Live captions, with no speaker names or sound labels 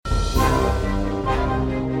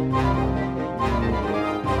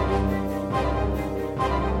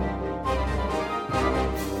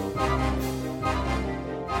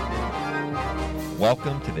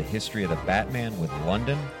welcome to the History of the Batman with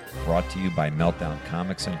London, brought to you by Meltdown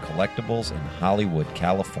Comics and Collectibles in Hollywood,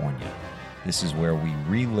 California. This is where we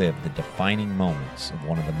relive the defining moments of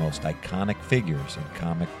one of the most iconic figures in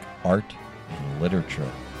comic art and literature,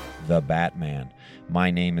 the Batman. My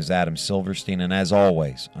name is Adam Silverstein, and as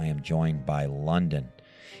always, I am joined by London.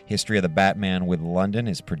 History of the Batman with London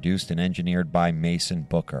is produced and engineered by Mason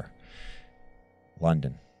Booker.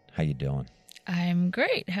 London, how you doing? I'm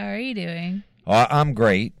great. How are you doing? I'm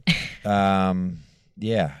great.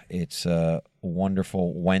 It's a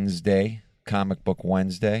wonderful Wednesday, Comic Book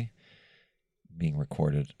Wednesday, being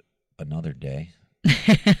recorded another day.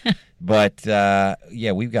 But,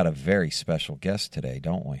 we've got a very special guest today,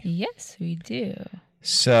 don't we? Yes, we do.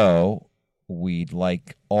 So, we'd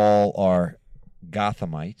like all our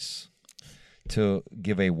Gothamites to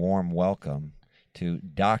give a warm welcome to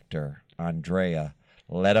Dr. Andrea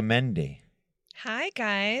Letamendi. Hi,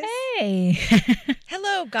 guys. Hey.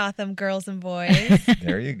 Hello, Gotham girls and boys.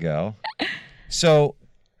 There you go. So,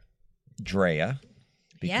 Drea,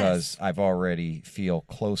 because I've already feel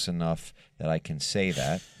close enough that I can say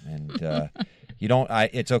that, and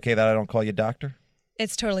it's okay that I don't call you doctor?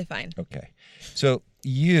 It's totally fine. Okay. So,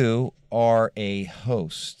 you are a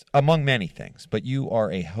host, among many things, but you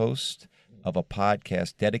are a host of a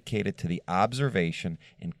podcast dedicated to the observation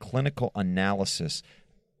and clinical analysis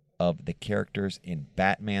of the characters in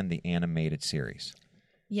Batman the Animated Series.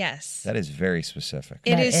 Yes. That is very specific.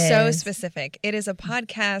 It is so specific. It is a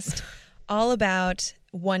podcast all about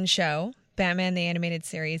one show, Batman the Animated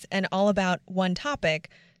Series, and all about one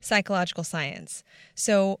topic, psychological science.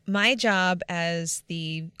 So my job as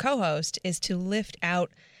the co-host is to lift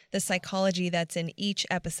out the psychology that's in each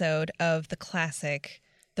episode of the classic,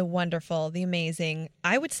 the wonderful, the amazing,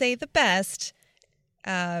 I would say the best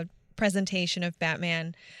presentation of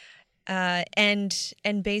Batman,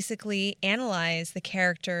 and basically analyze the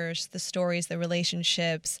characters, the stories, the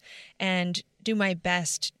relationships, and do my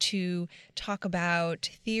best to talk about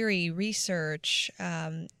theory, research,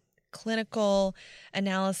 clinical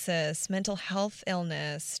analysis, mental health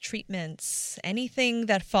illness, treatments, anything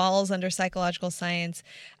that falls under psychological science.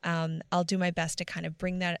 I'll do my best to kind of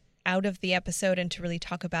bring that out of the episode and to really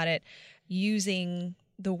talk about it using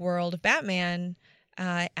the world of Batman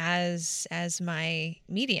as my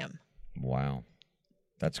medium. Wow.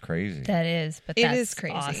 That's crazy. That is, but It that's is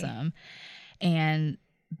crazy. Awesome. And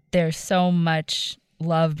there's so much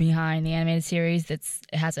love behind the animated series it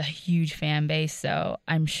has a huge fan base, so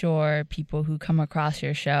I'm sure people who come across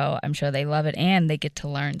your show, I'm sure they love it and they get to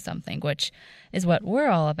learn something, which is what we're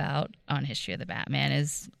all about on History of the Batman,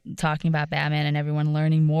 is talking about Batman and everyone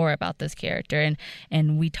learning more about this character.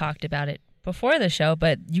 And we talked about it before the show,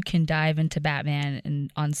 but you can dive into Batman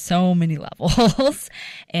on so many levels.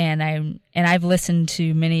 and I've listened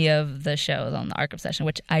to many of the shows on the Arc Obsession,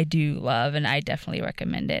 which I do love, and I definitely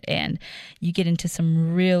recommend it. And you get into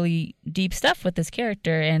some really deep stuff with this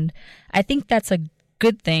character, and I think that's a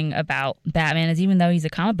good thing about Batman, is even though he's a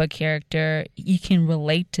comic book character, you can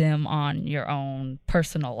relate to him on your own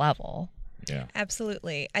personal level. Yeah,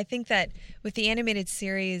 Absolutely. I think that with the animated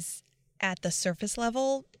series at the surface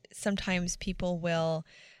level, sometimes people will,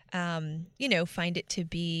 find it to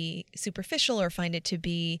be superficial or find it to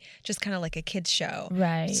be just kind of like a kid's show.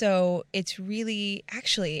 Right. So it's really,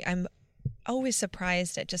 actually, I'm always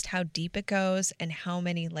surprised at just how deep it goes and how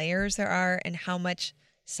many layers there are and how much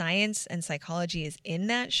science and psychology is in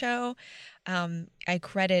that show. I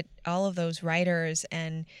credit all of those writers,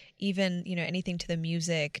 and even anything to the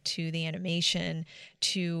music, to the animation,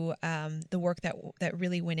 to the work that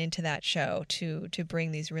really went into that show to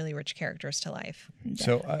bring these really rich characters to life.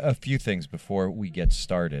 So a few things before we get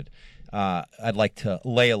started. I'd like to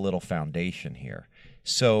lay a little foundation here.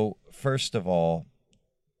 So first of all,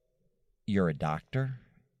 you're a doctor.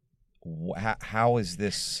 How is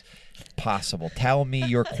this possible? Tell me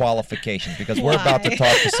your qualifications, because we're about to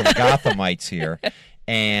talk to some Gothamites here,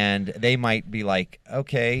 and they might be like,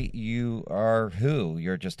 okay, you are who?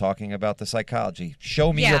 You're just talking about the psychology.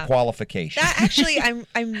 Show me your qualifications. That actually,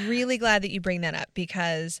 I'm really glad that you bring that up,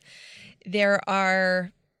 because there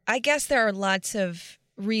are lots of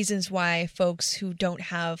reasons why folks who don't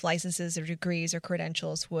have licenses or degrees or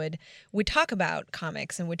credentials would talk about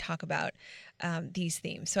comics and would talk about these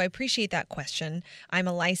themes. So I appreciate that question. I'm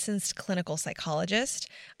a licensed clinical psychologist.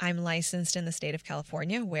 I'm licensed in the state of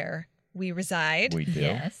California, where we reside. We do.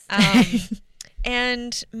 Yes.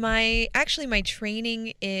 And my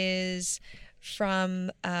training is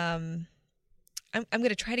from I'm going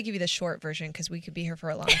to try to give you the short version because we could be here for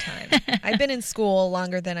a long time. I've been in school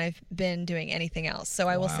longer than I've been doing anything else. So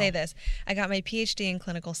I will say this. I got my PhD in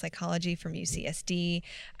clinical psychology from UCSD.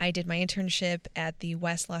 I did my internship at the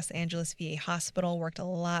West Los Angeles VA Hospital, worked a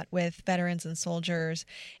lot with veterans and soldiers.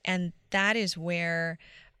 And that is where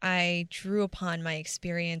I drew upon my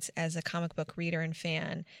experience as a comic book reader and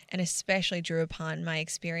fan, and especially drew upon my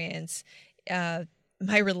experience,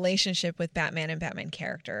 my relationship with Batman and Batman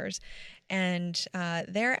characters. And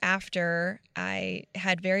thereafter, I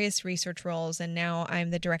had various research roles, and now I'm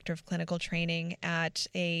the director of clinical training at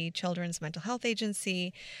a children's mental health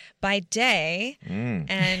agency by day.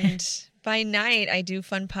 And by night, I do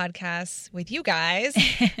fun podcasts with you guys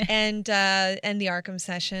and the Arkham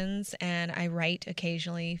sessions, and I write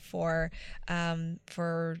occasionally for some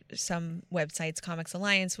websites. Comics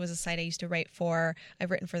Alliance was a site I used to write for.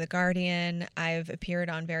 I've written for The Guardian. I've appeared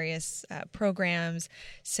on various programs.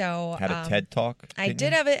 So had a TED Talk? I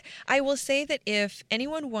did have it. I will say that if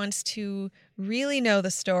anyone wants to really know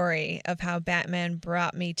the story of how Batman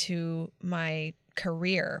brought me to my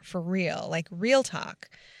career for real, like real talk,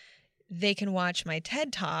 they can watch my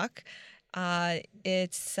TED Talk.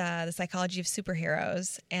 It's The Psychology of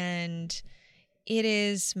Superheroes, and it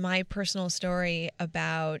is my personal story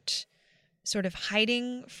about sort of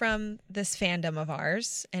hiding from this fandom of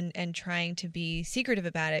ours and trying to be secretive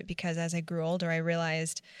about it, because as I grew older, I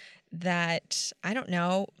realized that, I don't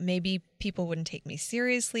know, maybe people wouldn't take me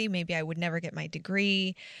seriously. Maybe I would never get my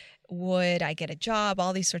degree. Would I get a job?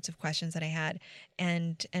 All these sorts of questions that I had.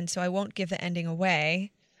 And so I won't give the ending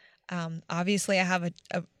away. Obviously, I have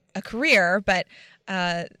a career, but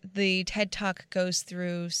the TED Talk goes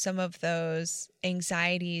through some of those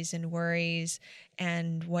anxieties and worries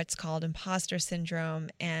and what's called imposter syndrome.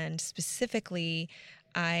 And specifically,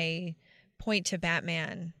 I point to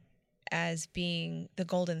Batman as being the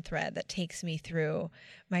golden thread that takes me through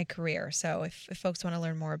my career. So if folks want to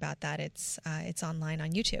learn more about that, it's online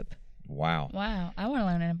on YouTube. Wow. I want to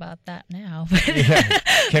learn about that now. Yeah.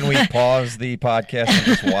 Can we pause the podcast and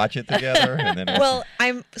just watch it together? And then well,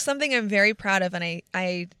 I'm very proud of, and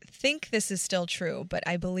I think this is still true, but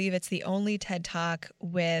I believe it's the only TED Talk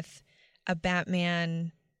with a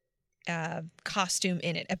Batman costume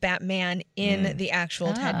in it, a Batman in the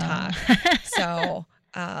actual TED Talk. So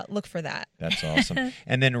look for that. That's awesome.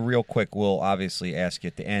 And then real quick, we'll obviously ask you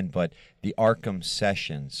at the end, but the Arkham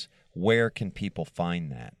Sessions, where can people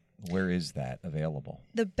find that? Where is that available?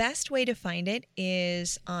 The best way to find it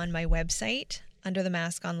is on my website,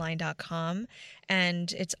 underthemaskonline.com,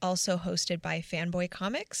 and it's also hosted by Fanboy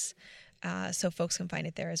Comics, so folks can find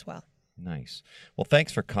it there as well. Nice. Well,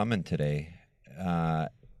 thanks for coming today.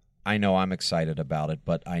 I know I'm excited about it,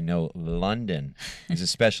 but I know London is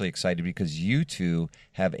especially excited because you two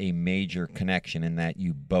have a major connection in that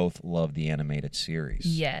you both love the animated series.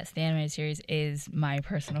 Yes, the animated series is my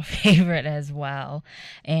personal favorite as well.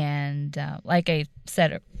 And like I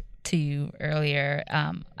said to you earlier,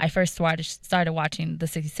 I first started watching the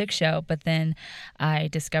 66 show, but then I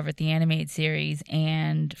discovered the animated series.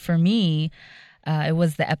 And for me, it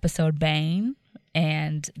was the episode Bane.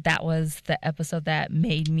 And that was the episode that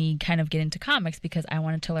made me kind of get into comics because I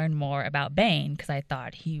wanted to learn more about Bane because I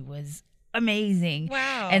thought he was amazing.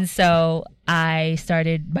 Wow. And so my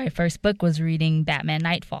first book was reading Batman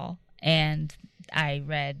Nightfall. And I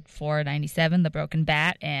read 497, The Broken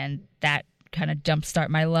Bat, and that kind of jumpstart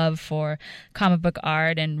my love for comic book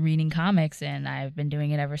art and reading comics, and I've been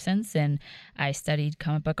doing it ever since. And I studied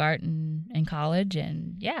comic book art in college,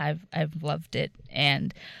 and yeah, I've loved it.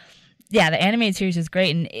 And yeah, the animated series is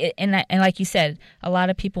great, and like you said, a lot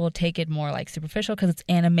of people will take it more like superficial because it's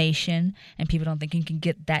animation, and people don't think you can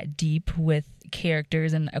get that deep with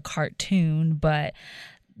characters in a cartoon. But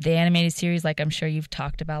the animated series, like I'm sure you've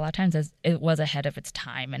talked about a lot of times, it was ahead of its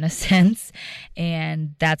time in a sense,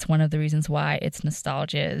 and that's one of the reasons why its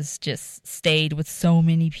nostalgia has just stayed with so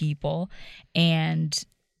many people, and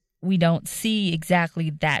we don't see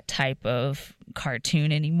exactly that type of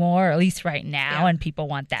cartoon anymore, or at least right now, and people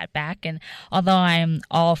want that back. And although I'm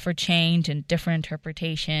all for change and different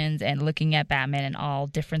interpretations and looking at Batman in all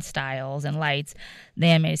different styles and lights, the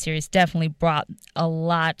animated series definitely brought a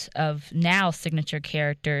lot of now signature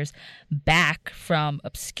characters back from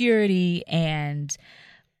obscurity and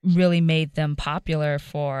really made them popular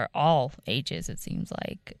for all ages, it seems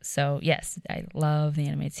like. So yes, I love the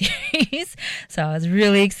animated series. So I was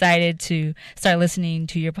really excited to start listening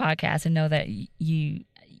to your podcast and know that you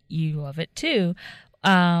love it too.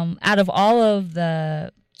 Out of all of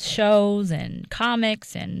the shows and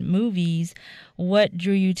comics and movies, what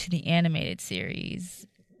drew you to the animated series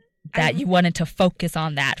that you wanted to focus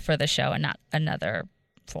on that for the show and not another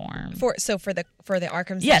form? For the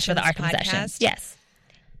Arkham Yes, Sessions for the Arkham podcast? Sessions. Yes.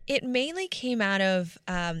 It mainly came out of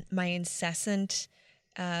my incessant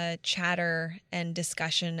chatter and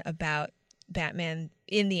discussion about Batman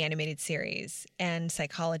in the animated series and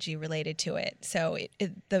psychology related to it. So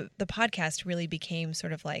the podcast really became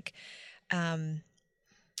sort of like an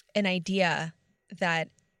idea that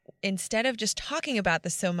instead of just talking about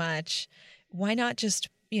this so much, why not just,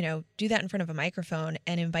 do that in front of a microphone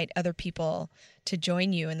and invite other people to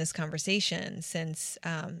join you in this conversation, since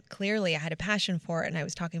clearly I had a passion for it and I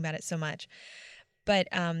was talking about it so much. But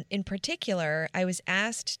in particular, I was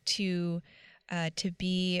asked to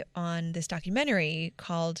be on this documentary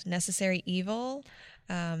called Necessary Evil,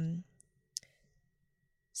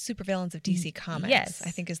 Supervillains of DC Comics, Yes. I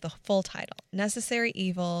think is the full title. Necessary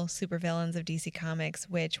Evil, Supervillains of DC Comics,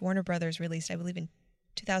 which Warner Brothers released, I believe, in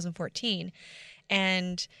 2014.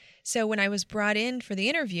 And so when I was brought in for the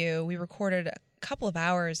interview, we recorded a couple of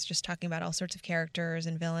hours just talking about all sorts of characters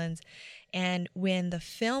and villains. And when the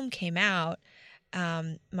film came out,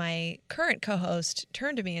 my current co-host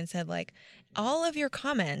turned to me and said, like, all of your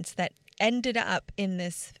comments that ended up in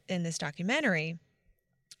this documentary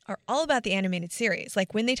are all about the animated series.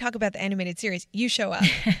 Like, when they talk about the animated series, you show up.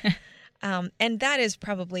 And that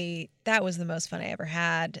was the most fun I ever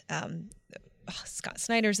had. Scott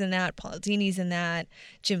Snyder's in that, Paul Dini's in that,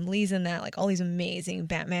 Jim Lee's in that, like all these amazing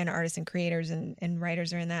Batman artists and creators and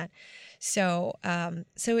writers are in that. So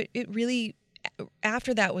it really,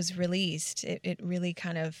 after that was released, it really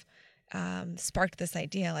kind of sparked this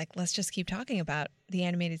idea, like, let's just keep talking about the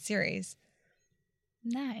animated series.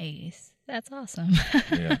 Nice. That's awesome.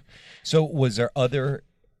 Yeah. So was there other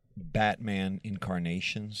Batman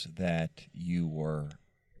incarnations that you were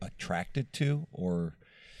attracted to, or,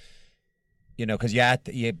 because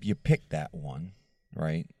you picked that one,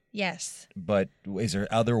 right? Yes. But is there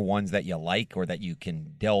other ones that you like or that you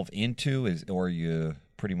can delve into, or you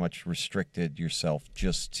pretty much restricted yourself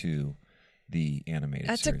just to the animated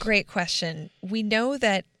That's series? a great question. We know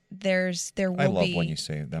that there will be... I love when you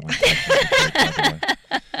say that. My question is great, by the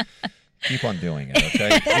way. Keep on doing it,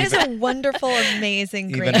 okay? That is a wonderful,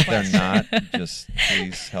 amazing, great even if question. they're not, just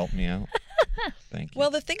please help me out. Thank you.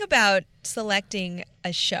 Well, the thing about selecting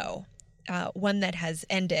a show, one that has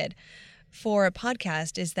ended, for a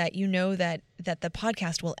podcast is that that the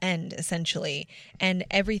podcast will end, essentially. And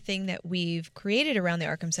everything that we've created around the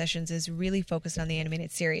Arkham Sessions is really focused on the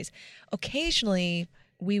animated series. Occasionally,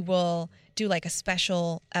 we will do like a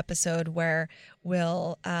special episode where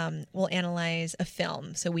we'll analyze a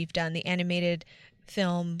film. So we've done the animated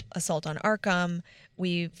film Assault on Arkham.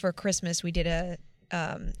 For Christmas we did a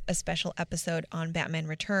special episode on Batman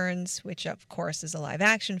Returns, which of course is a live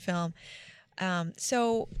action film.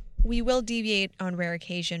 So we will deviate on rare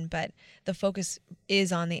occasion, but the focus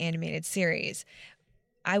is on the animated series.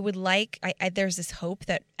 I would there's this hope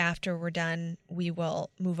that after we're done, we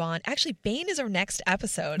will move on. Actually, Bane is our next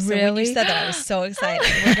episode. So when you said that, I was so excited.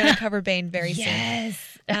 We're going to cover Bane very soon.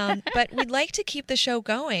 Yes. But we'd like to keep the show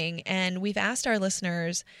going. And we've asked our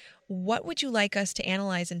listeners, what would you like us to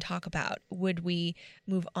analyze and talk about? Would we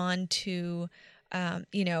move on to,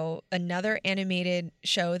 another animated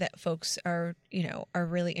show that folks are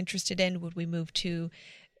really interested in? Would we move to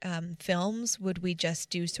films? Would we just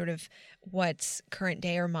do sort of what's current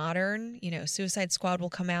day or modern? Suicide Squad will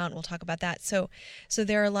come out and we'll talk about that. So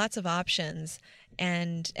there are lots of options,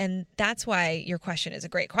 and that's why your question is a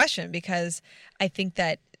great question, because I think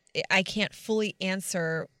that I can't fully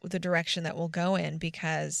answer the direction that we'll go in,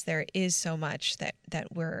 because there is so much that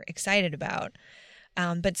we're excited about.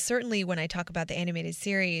 But certainly when I talk about the animated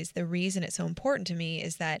series, the reason it's so important to me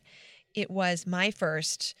is that it was my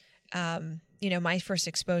first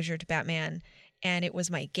exposure to Batman, and it was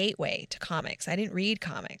my gateway to comics. I didn't read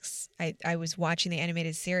comics. I was watching the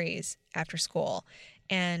animated series after school,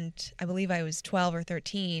 and I believe I was 12 or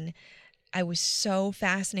 13. I was so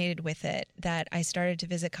fascinated with it that I started to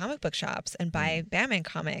visit comic book shops and buy Batman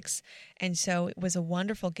comics. And so it was a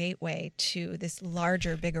wonderful gateway to this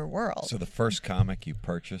larger, bigger world. So the first comic you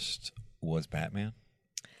purchased was Batman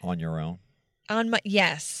on your own?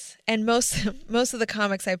 Yes. And most of the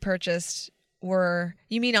comics I purchased were,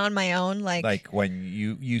 you mean on my own? Like when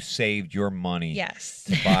you saved your money yes.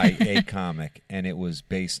 to buy a comic, and it was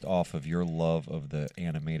based off of your love of the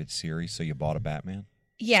animated series, so you bought a Batman?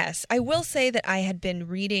 Yes. I will say that I had been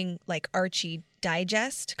reading like Archie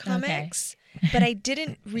Digest comics, but I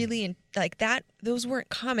didn't really like that. Those weren't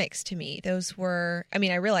comics to me. Those were, I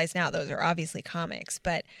realize now those are obviously comics,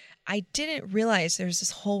 but I didn't realize there's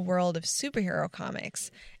this whole world of superhero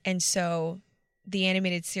comics. And so the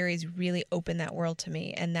animated series really opened that world to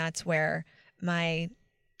me. And that's where my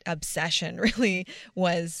obsession really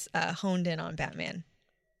was honed in on Batman.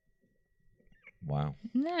 Wow.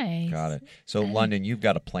 Nice. Got it. So, London, you've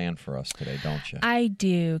got a plan for us today, don't you? I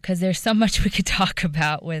do, because there's so much we could talk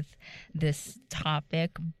about with this topic,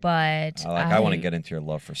 but I want to get into your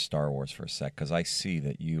love for Star Wars for a sec, because I see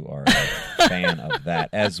that you are a fan of that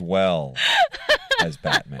as well as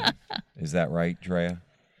Batman. Is that right, Drea?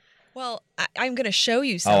 Well, I'm going to show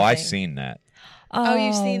you something. Oh, I've seen that. Oh,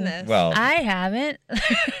 you've seen this? Well, I haven't.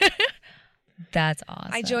 That's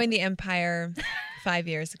awesome. I joined the Empire 5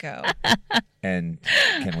 years ago. and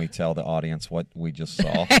can we tell the audience what we just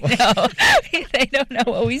saw? No, they don't know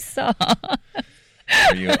what we saw.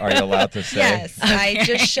 Are you allowed to say? Yes, okay. I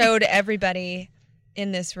just showed everybody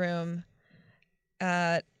in this room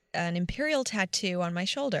an Imperial tattoo on my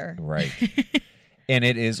shoulder. Right. And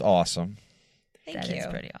it is awesome. Thank you. That is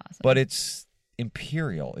pretty awesome. But it's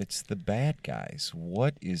Imperial. It's the bad guys.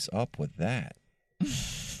 What is up with that?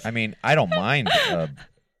 I mean, I don't mind, the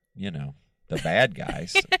bad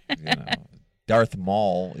guys. Darth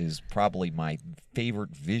Maul is probably my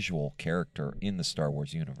favorite visual character in the Star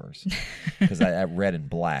Wars universe because that red and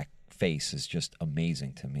black face is just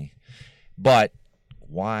amazing to me. But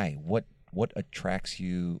why? What attracts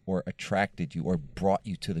you or attracted you or brought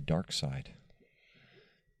you to the dark side?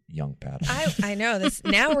 Young Padawan. I know this.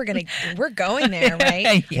 Now we're going there,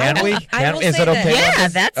 right? Can we? Is it okay? Yeah,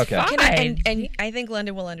 that's okay. fine. And I think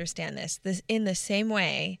London will understand this. This in the same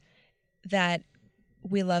way that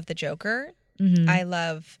we love the Joker. Mm-hmm. I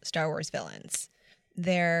love Star Wars villains.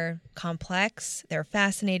 They're complex. They're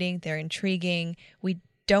fascinating. They're intriguing. We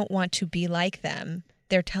don't want to be like them.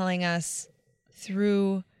 They're telling us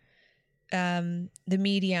through the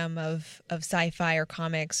medium of sci-fi or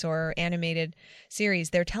comics or animated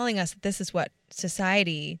series, they're telling us that this is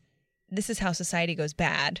how society goes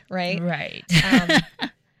bad, right? Right.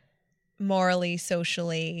 Morally,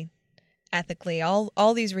 socially, ethically,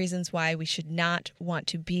 all these reasons why we should not want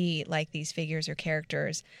to be like these figures or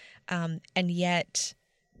characters. And yet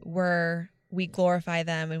we glorify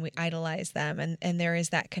them and we idolize them, and there is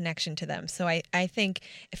that connection to them. So I think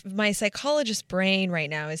if my psychologist brain right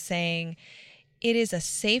now is saying it is a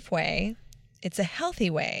safe way, it's a healthy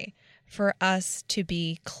way for us to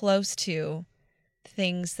be close to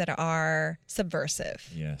things that are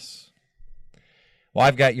subversive. Yes. Well,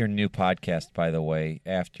 I've got your new podcast, by the way,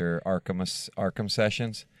 after Arkham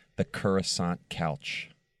Sessions, The Coruscant Couch.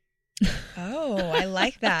 Oh, I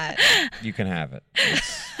like that. You can have it.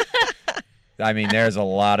 I mean, there's a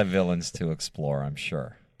lot of villains to explore, I'm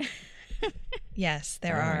sure. Yes,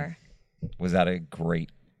 there are. Was that a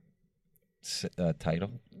great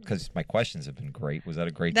title? Because my questions have been great. Was that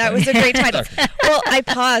a great title? That was a great title. Well, I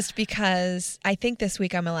paused because I think this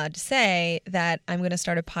week I'm allowed to say that I'm going to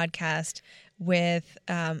start a podcast with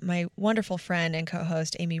my wonderful friend and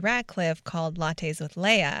co-host Amy Ratcliffe called Lattes with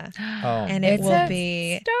Leia. Oh. And it will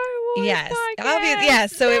be Star Wars podcast.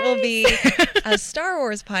 Yes, so it will be a Star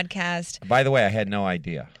Wars podcast. By the way, I had no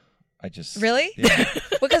idea. Really? Yeah.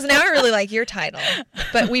 Because now I really like your title.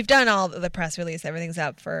 But we've done all the press release. Everything's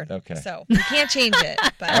up for. Okay. So we can't change it.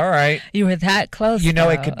 But All right. You were that close.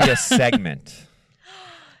 It could be a segment.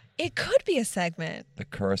 it could be a segment. The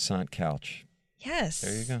Coruscant Couch. Yes.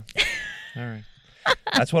 There you go. All right.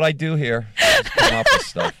 That's what I do here. Just come up with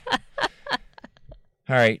stuff. All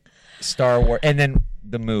right. Star Wars. And then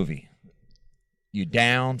the movie. You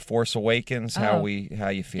down? Force Awakens? How you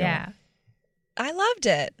feeling? Yeah. I loved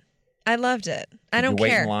it. I Did don't you wait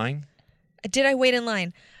care. in line? Did I wait in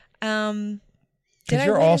line? Because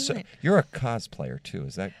you're a cosplayer too.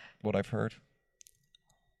 Is that what I've heard?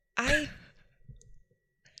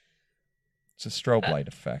 It's a strobe light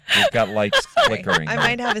effect. You've got lights flickering. I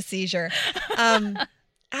might have a seizure. I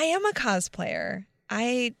am a cosplayer.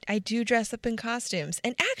 I do dress up in costumes.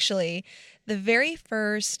 And actually, the very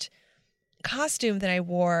first costume that I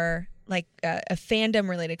wore, like a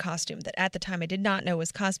fandom-related costume that at the time I did not know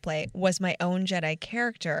was cosplay, was my own Jedi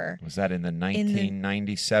character. Was that in the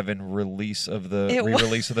 1997 release of the It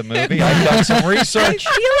re-release of the movie? I've done some I research.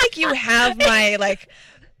 feel like you have my,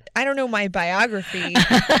 I don't know, my biography.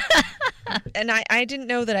 And I didn't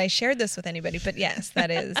know that I shared this with anybody, but yes, that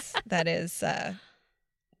is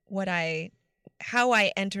how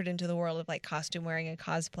I entered into the world of costume wearing and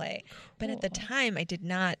cosplay. But at the time I did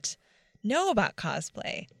not know about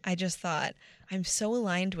cosplay. I just thought, I'm so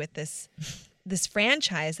aligned with this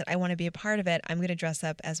franchise that I want to be a part of it. I'm going to dress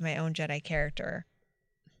up as my own Jedi character.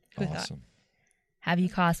 Who thought? Awesome. Have you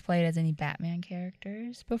cosplayed as any Batman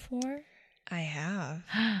characters before? I have.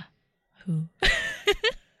 Who?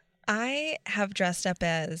 I have dressed up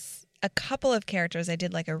as a couple of characters. I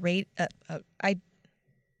did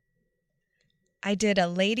I did a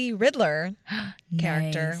Lady Riddler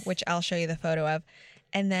character, Nice. which I'll show you the photo of.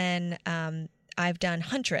 And then I've done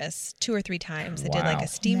Huntress 2 or 3 times. I did like Wow. a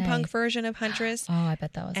steampunk Nice. version of Huntress. Oh, I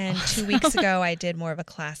bet that was And awesome. 2 weeks ago, I did more of a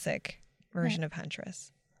classic version of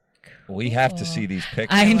Huntress. We have to Cool. see these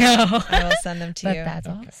pictures. I know. I will send them to But you. that's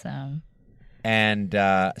awesome. And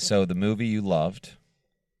so the movie you loved,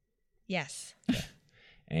 Yes.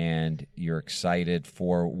 and you're excited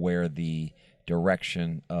for where the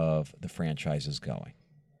direction of the franchise is going.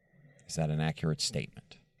 Is that an accurate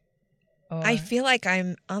statement? Or, I feel like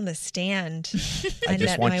I'm on the stand and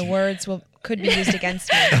just that want my you- words could be used against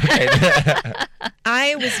me.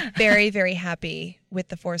 I was very, very happy with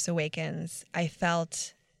The Force Awakens. I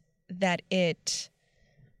felt that it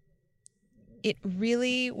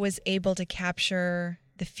really was able to capture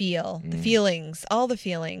the feelings, all the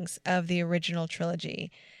feelings of the original trilogy,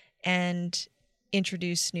 and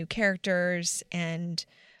introduce new characters and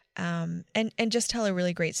just tell a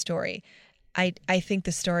really great story. I think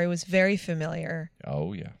the story was very familiar,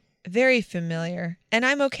 Oh, yeah. and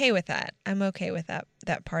I'm okay with that. I'm okay with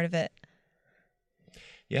that part of it.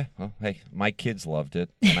 Yeah, well, hey, my kids loved it,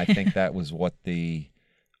 and I think that was what the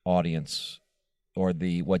audience or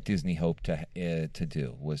what Disney hoped to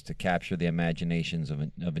do, was to capture the imaginations of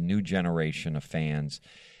a new generation of fans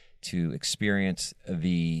to experience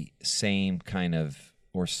the same kind of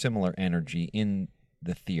or similar energy in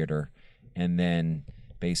the theater, and then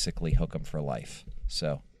basically hook them for life.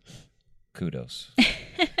 So, kudos.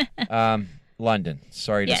 London,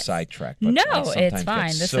 sorry to Yes. sidetrack. But No, I it's sometimes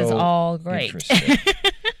fine. get This so is all great. interested.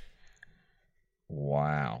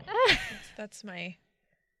 Wow. That's my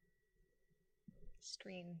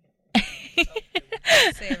screen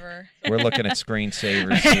saver. We're looking at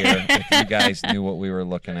screensavers here. If you guys knew what we were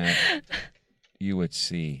looking at, you would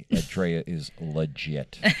see Andrea is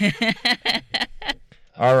legit.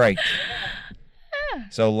 All right.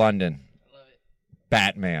 So, London,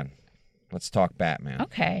 Batman. Let's talk Batman.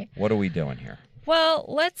 Okay. What are we doing here? Well,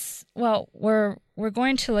 we're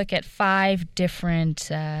going to look at 5 different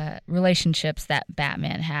relationships that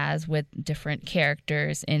Batman has with different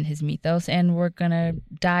characters in his mythos, and we're going to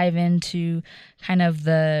dive into kind of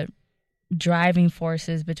the driving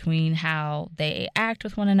forces between how they act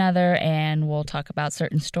with one another, and we'll talk about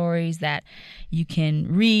certain stories that you can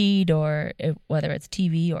read, or whether it's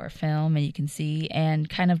TV or film, and you can see, and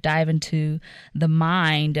kind of dive into the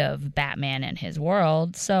mind of Batman and his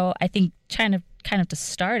world. So I think kind of to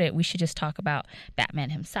start it, we should just talk about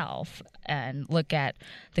Batman himself and look at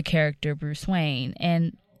the character Bruce Wayne.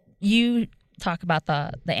 And you talk about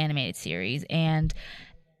the animated series, and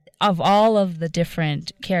of all of the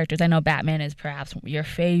different characters, I know Batman is perhaps your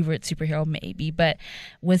favorite superhero, maybe, but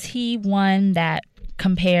was he one that,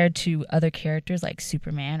 compared to other characters like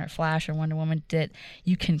Superman or Flash or Wonder Woman, that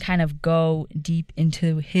you can kind of go deep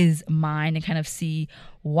into his mind and kind of see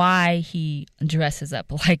why he dresses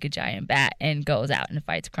up like a giant bat and goes out and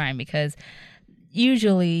fights crime? Because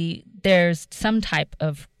usually there's some type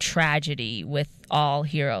of tragedy with all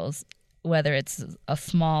heroes, whether it's a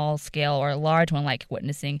small scale or a large one, like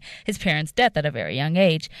witnessing his parents' death at a very young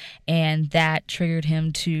age. And that triggered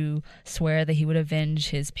him to swear that he would avenge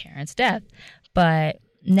his parents' death. But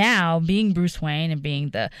now, being Bruce Wayne and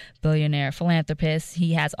being the billionaire philanthropist,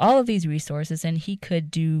 he has all of these resources, and he could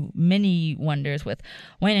do many wonders with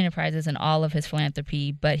Wayne Enterprises and all of his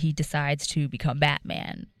philanthropy, but he decides to become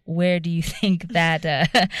Batman. Where do you think that...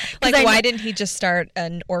 why didn't he just start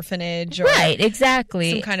an orphanage or right,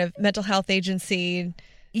 exactly. some kind of mental health agency?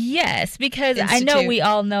 Yes, because I know Institute. we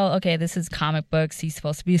all know, okay, this is comic books. He's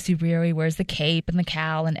supposed to be a superhero. He wears the cape and the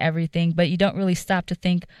cowl and everything, but you don't really stop to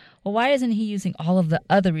think, well, why isn't he using all of the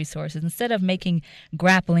other resources? Instead of making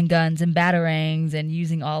grappling guns and batarangs and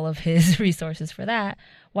using all of his resources for that,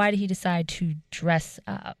 why did he decide to dress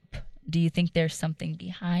up? Do you think there's something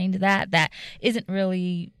behind that isn't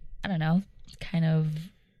really, I don't know, kind of...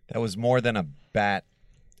 That was more than a bat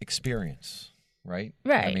experience, right?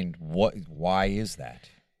 Right. I mean, why is that?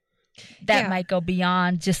 That Yeah. might go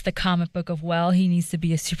beyond just the comic book of, well, he needs to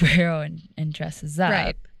be a superhero and dresses up.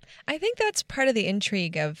 Right. I think that's part of the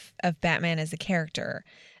intrigue of Batman as a character,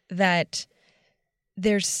 that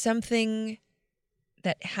there's something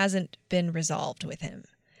that hasn't been resolved with him,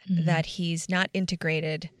 Mhm. that he's not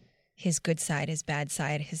integrated his good side, his bad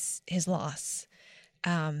side, his loss.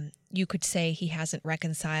 You could say he hasn't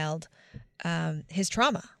reconciled his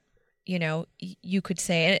trauma. You know, you could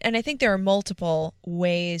say, and I think there are multiple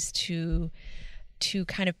ways to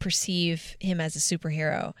kind of perceive him as a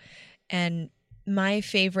superhero. And my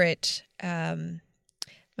favorite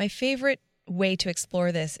way to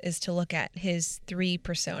explore this is to look at his 3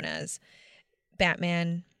 personas: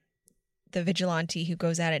 Batman, the vigilante who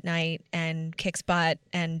goes out at night and kicks butt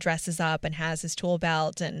and dresses up and has his tool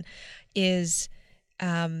belt and is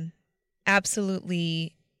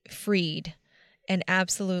absolutely freed and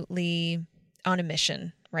absolutely on a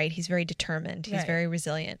mission, right? He's very determined. He's very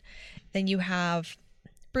resilient. Then you have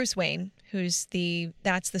Bruce Wayne,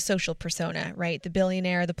 that's the social persona, right? The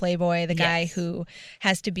billionaire, the playboy, the guy who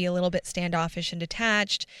has to be a little bit standoffish and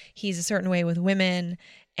detached. He's a certain way with women,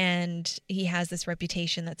 and he has this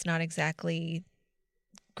reputation that's not exactly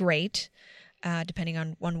great, depending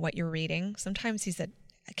on what you're reading. Sometimes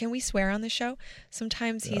can we swear on the show?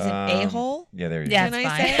 Sometimes he's an a-hole. Yeah, there you go. Can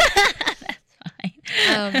I say?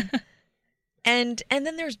 That's fine. And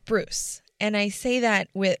then there's Bruce. And I say that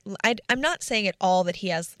I'm not saying at all that he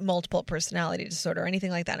has multiple personality disorder or anything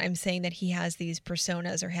like that. I'm saying that he has these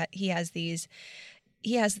personas, or he has these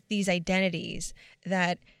identities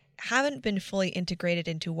that haven't been fully integrated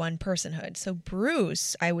into one personhood. So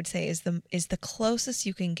Bruce, I would say, is the closest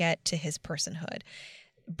you can get to his personhood.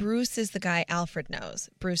 Bruce is the guy Alfred knows.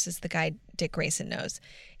 Bruce is the guy Dick Grayson knows.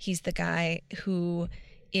 He's the guy who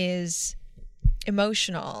is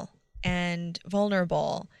emotional and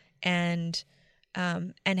vulnerable and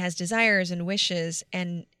has desires and wishes,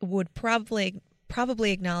 and would probably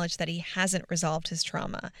acknowledge that he hasn't resolved his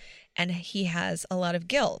trauma, and he has a lot of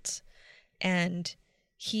guilt, and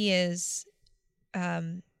he is,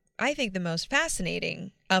 I think, the most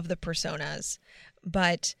fascinating of the personas,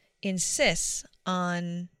 but insists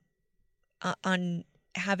on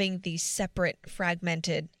having these separate,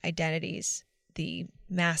 fragmented identities: the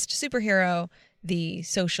masked superhero, the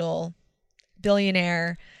social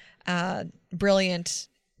billionaire, brilliant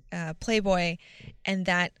playboy, and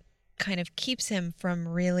that kind of keeps him from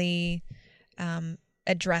really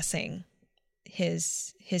addressing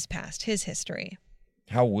his past, his history.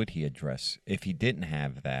 How would he address if he didn't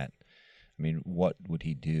have that? I mean, what would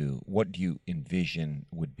he do? What do you envision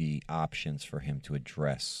would be options for him to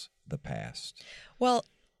address the past? Well,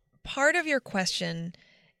 part of your question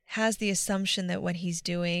has the assumption that what he's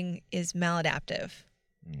doing is maladaptive.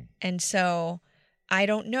 And so I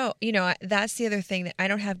don't know. That's the other thing, that I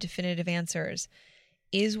don't have definitive answers.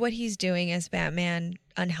 Is what he's doing as Batman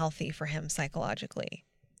unhealthy for him psychologically?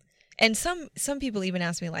 And some people even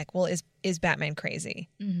ask me, like, well, is Batman crazy?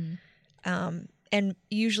 Mm-hmm. And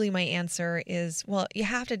usually my answer is, well, you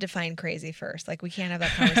have to define crazy first. Like, we can't have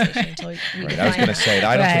that conversation until we define. I was going to say,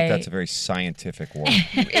 I don't think that's a very scientific word.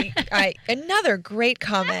 Another great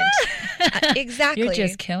comment. Exactly. You're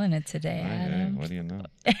just killing it today, Adam. What do you know?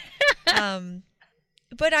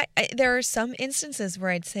 But there are some instances where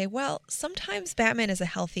I'd say, well, sometimes Batman is a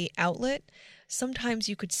healthy outlet. Sometimes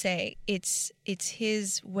you could say it's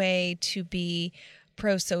his way to be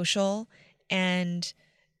pro-social, and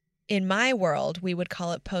in my world, we would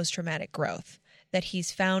call it post-traumatic growth, that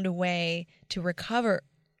he's found a way to recover.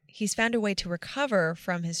 He's found a way to recover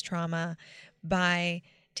from his trauma by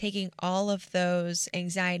taking all of those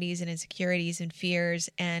anxieties and insecurities and fears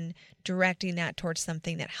and directing that towards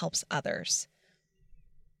something that helps others.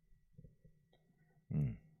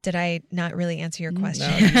 Did I not really answer your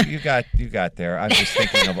question? No, you got there. I was just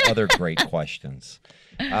thinking of other great questions.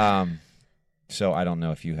 So I don't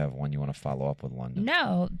know if you have one you want to follow up with, London.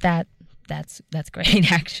 No, that's great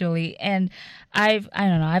actually. And I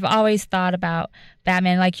don't know, I've always thought about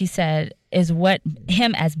Batman, like you said, is what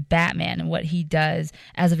him as Batman and what he does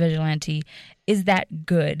as a vigilante, is that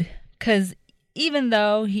good? Because even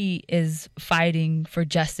though he is fighting for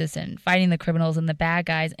justice and fighting the criminals and the bad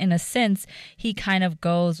guys, in a sense, he kind of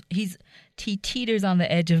he teeters on the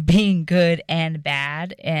edge of being good and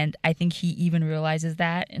bad. And I think he even realizes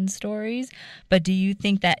that in stories. But do you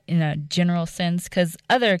think that in a general sense, because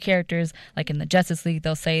other characters, like in the Justice League,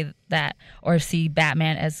 they'll say that or see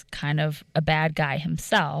Batman as kind of a bad guy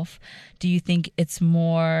himself. Do you think it's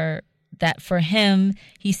more that for him,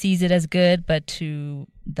 he sees it as good, but to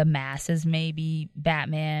the masses, maybe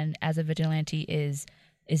Batman as a vigilante is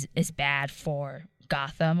bad for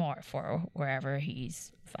Gotham or for wherever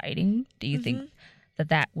he's fighting? Do you think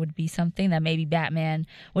that would be something that maybe Batman,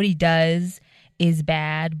 what he does is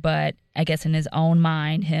bad, but I guess in his own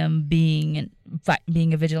mind, him being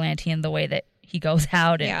a vigilante in the way that he goes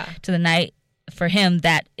out and to the night, for him,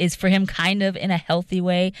 that is for him kind of in a healthy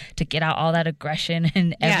way to get out all that aggression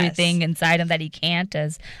and everything inside him that he can't,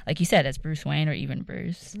 as like you said, as Bruce Wayne or even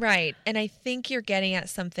Bruce. Right. And I think you're getting at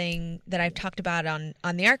something that I've talked about on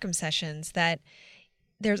the Arkham sessions, that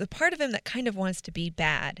there's a part of him that kind of wants to be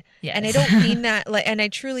bad. Yes. And I don't mean that, like, and I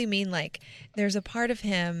truly mean, like, there's a part of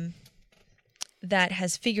him that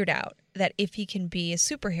has figured out that if he can be a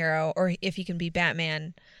superhero or if he can be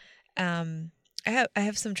Batman, I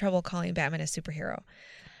have some trouble calling Batman a superhero.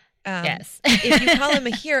 Yes. If you call him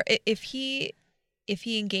a hero, if he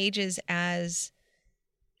engages as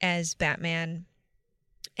Batman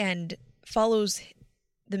and follows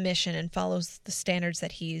the mission and follows the standards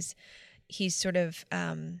that he's sort of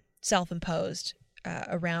self-imposed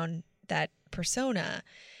around that persona,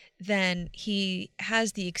 then he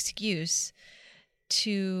has the excuse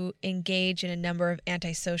to engage in a number of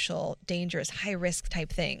antisocial, dangerous, high-risk type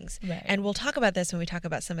things. Right. And we'll talk about this when we talk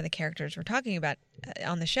about some of the characters we're talking about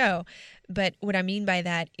on the show. But what I mean by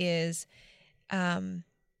that is in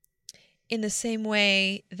the same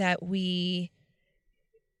way that we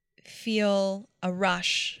feel a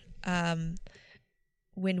rush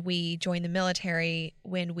when we join the military,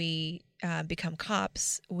 when we become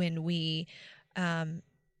cops, when we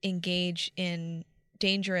engage in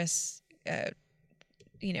dangerous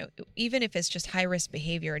even if it's just high-risk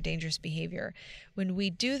behavior or dangerous behavior, when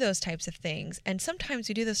we do those types of things, and sometimes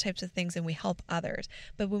we do those types of things and we help others,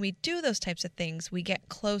 but when we do those types of things, we get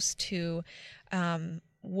close to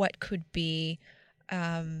what could be,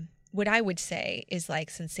 what I would say is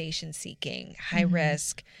like sensation-seeking,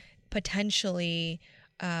 high-risk, potentially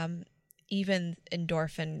even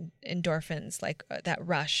endorphins, like that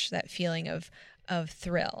rush, that feeling of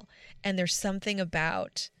thrill. And there's something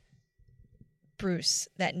about Bruce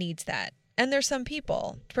that needs that. And there's some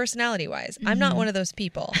people, personality-wise, I'm not one of those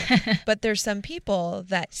people, but there's some people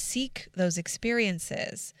that seek those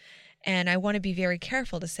experiences. And I want to be very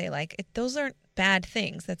careful to say, like, those aren't bad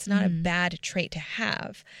things. That's not a bad trait to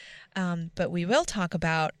have. But we will talk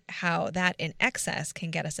about how that in excess can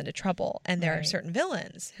get us into trouble. And there are certain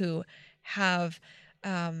villains who have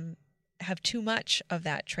too much of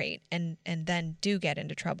that trait and then do get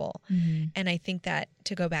into trouble. And I think that,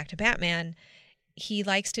 to go back to Batman, he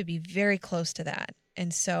likes to be very close to that.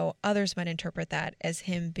 And so others might interpret that as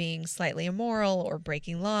him being slightly immoral or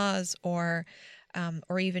breaking laws or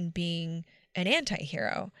even being an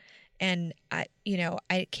anti-hero. And I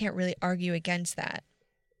can't really argue against that.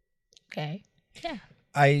 Okay. Yeah.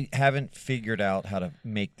 I haven't figured out how to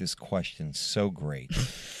make this question so great,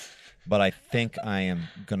 but I think I am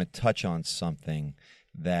going to touch on something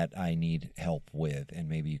that I need help with, and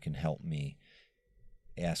maybe you can help me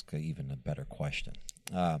ask even a better question.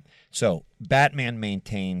 So Batman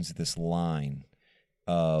maintains this line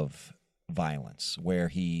of violence where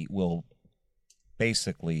he will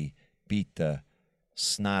basically beat the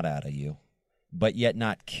snot out of you, but yet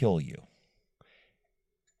not kill you.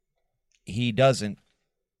 He doesn't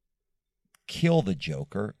kill the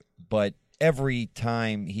Joker, but every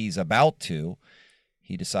time he's about to,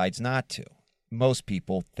 he decides not to. Most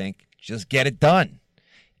people think, just get it done.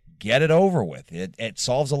 Get it over with. It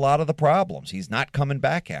solves a lot of the problems. He's not coming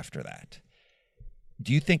back after that.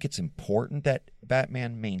 Do you think it's important that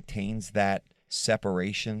Batman maintains that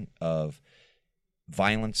separation of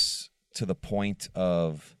violence to the point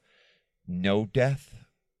of no death?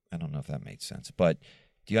 I don't know if that made sense, but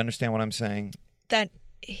do you understand what I'm saying? That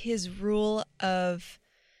his rule of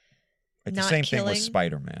it's not the same killing, thing with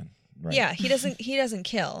Spider-Man, right? Yeah, he doesn't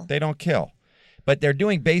kill. They don't kill. But they're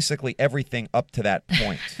doing basically everything up to that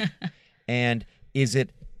point. And is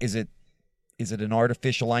it an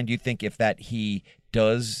artificial line? Do you think if that he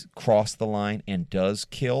does cross the line and does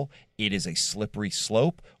kill, it is a slippery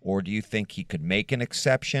slope? Or do you think he could make an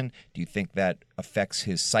exception? Do you think that affects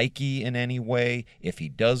his psyche in any way if he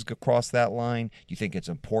does go cross that line? Do you think it's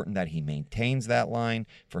important that he maintains that line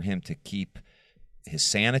for him to keep his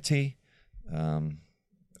sanity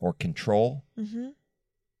or control? Mm-hmm.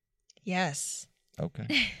 Yes. Okay.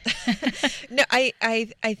 No,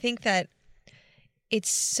 I think that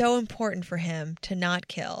it's so important for him to not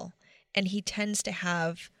kill, and he tends to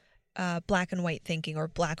have black and white thinking, or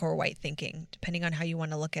black or white thinking, depending on how you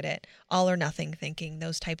want to look at it, all or nothing thinking,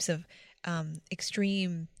 those types of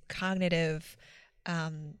extreme cognitive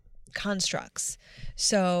constructs.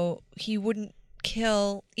 So he wouldn't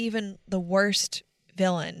kill even the worst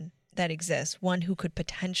villain that exists, one who could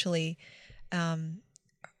potentially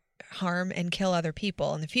harm and kill other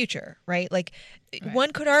people in the future, right? Like,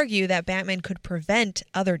 one could argue that Batman could prevent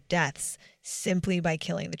other deaths simply by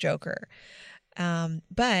killing the Joker.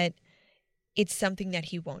 But it's something that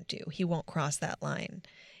he won't do. He won't cross that line.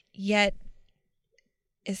 Yet,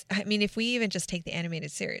 if we even just take the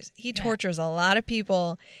animated series, he tortures a lot of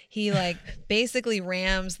people. He basically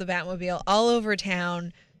rams the Batmobile all over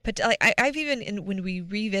town. But I've even, when we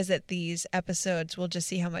revisit these episodes, we'll just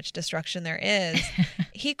see how much destruction there is.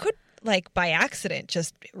 He could, by accident,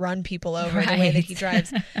 just run people over the way that he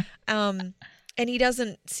drives. And he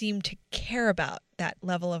doesn't seem to care about that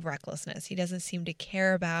level of recklessness. He doesn't seem to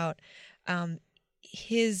care about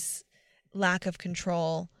his lack of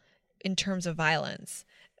control in terms of violence.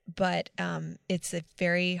 but it's a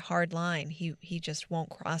very hard line. He just won't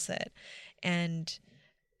cross it. And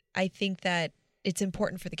I think that it's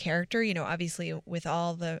important for the character, obviously with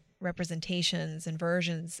all the representations and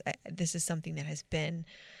versions, this is something that has been,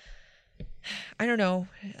 I don't know,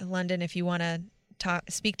 London, if you want to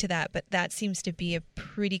speak to that, but that seems to be a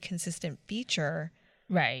pretty consistent feature.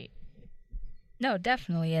 Right. No,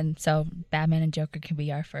 definitely. And so Batman and Joker can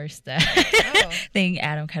be our first thing.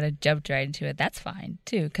 Adam kind of jumped right into it. That's fine,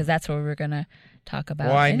 too, because that's what we're going to talk about.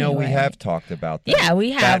 Well, I know anyway. we have talked about that. Yeah,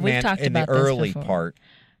 we have. Batman We've talked about in the early this before. part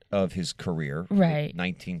of his career, right,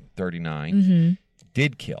 1939,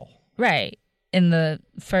 did kill. Right. In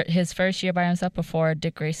his first year by himself, before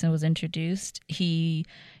Dick Grayson was introduced, he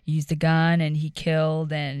used a gun and he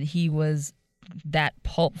killed, and he was that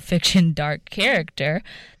Pulp Fiction dark character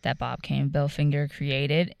that Bob Kane Bill Finger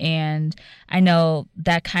created. And I know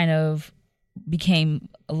that kind of became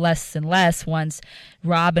less and less once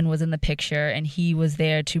Robin was in the picture, and he was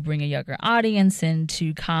there to bring a younger audience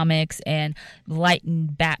into comics and lighten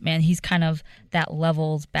Batman. He's kind of that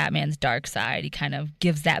levels Batman's dark side. He kind of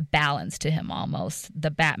gives that balance to him, almost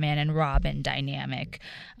the Batman and Robin dynamic.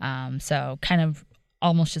 So kind of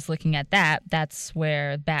almost just looking at that, that's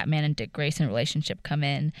where Batman and Dick Grayson relationship come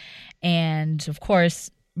in. And of course,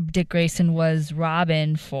 Dick Grayson was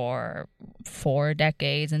Robin for 4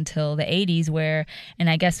 decades until the 80s, where, and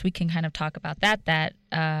I guess we can kind of talk about that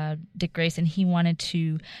Dick Grayson, he wanted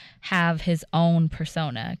to have his own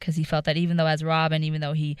persona, because he felt that even though as Robin, even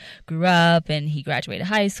though he grew up and he graduated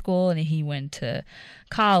high school and he went to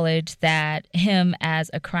college, that him as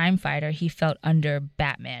a crime fighter, he felt under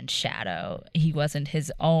Batman's shadow. He wasn't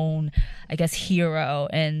his own, I guess, hero,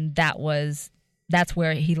 and that's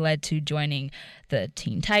where he led to joining the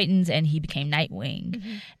Teen Titans, and he became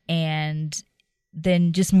Nightwing. And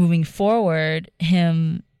then just moving forward,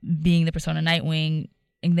 him being the persona Nightwing,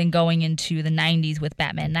 and then going into the 90s with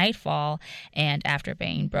Batman Nightfall, and after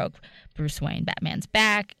Bane broke Bruce Wayne, Batman's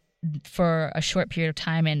back for a short period of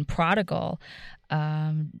time in Prodigal,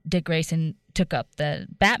 Dick Grayson took up the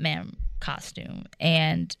Batman costume.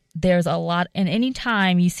 And there's a lot, and any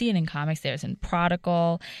time you see it in comics, there's in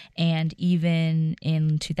Prodigal, and even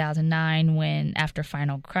in 2009 when after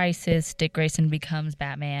Final Crisis, Dick Grayson becomes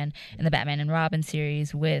Batman in the Batman and Robin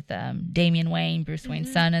series with Damian Wayne, Bruce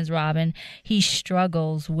Wayne's son, as Robin. He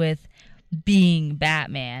struggles with being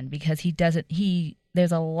Batman because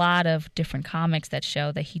there's a lot of different comics that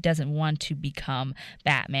show that he doesn't want to become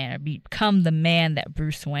Batman or become the man that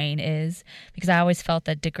Bruce Wayne is, because I always felt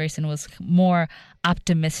that Dick Grayson was more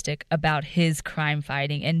optimistic about his crime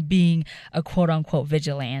fighting and being a quote-unquote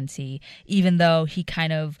vigilante, even though he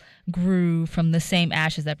kind of grew from the same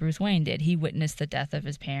ashes that Bruce Wayne did. He witnessed the death of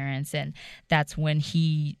his parents, and that's when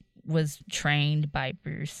he was trained by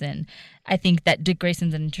Bruce. And I think that Dick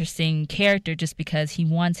Grayson's an interesting character just because he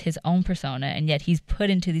wants his own persona, and yet he's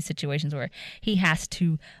put into these situations where he has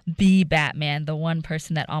to be Batman, the one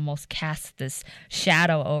person that almost casts this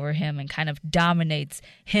shadow over him and kind of dominates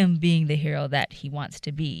him being the hero that he wants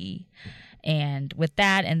to be. And with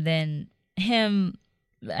that, and then him,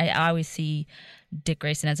 I always see Dick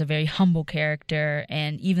Grayson as a very humble character,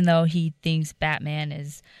 and even though he thinks Batman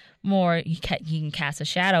is more, he can cast a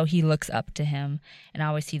shadow, he looks up to him, and I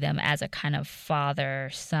always see them as a kind of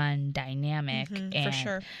father-son dynamic. For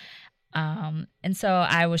sure. And so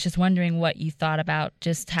I was just wondering what you thought about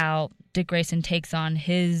just how Dick Grayson takes on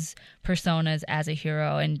his personas as a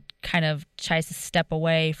hero and kind of tries to step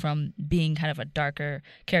away from being kind of a darker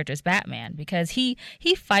character as Batman, because he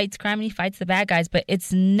fights crime and he fights the bad guys, but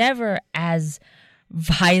it's never as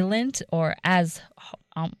violent or as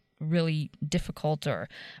really difficult or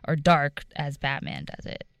dark as Batman does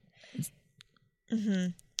it.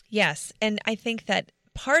 Yes, and I think that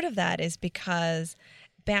part of that is because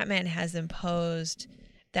Batman has imposed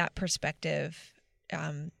that perspective,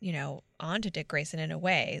 onto Dick Grayson in a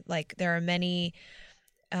way. Like, there are many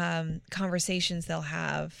conversations they'll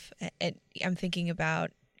have. I'm thinking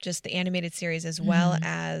about just the animated series as well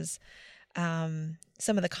as some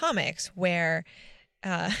of the comics where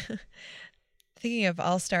thinking of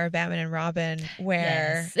All-Star Batman and Robin,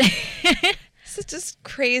 where it's just a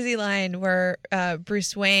crazy line where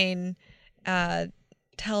Bruce Wayne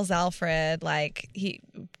tells Alfred like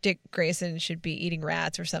Dick Grayson should be eating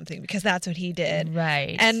rats or something because that's what he did.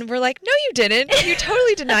 Right. And we're like, no, you didn't. You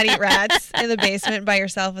totally did not eat rats in the basement by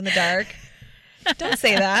yourself in the dark. Don't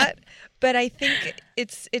say that. But I think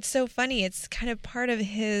it's so funny. It's kind of part of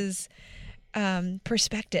his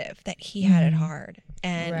perspective that he had it hard.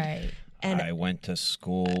 And right. And I went to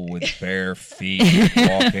school with bare feet,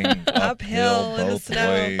 walking uphill in the both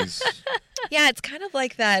snow. ways. Yeah, it's kind of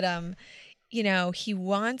like that. he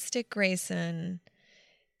wants Dick Grayson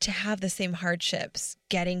to have the same hardships,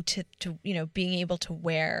 getting to being able to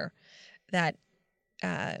wear that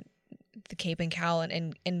the cape and cowl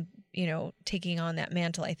and taking on that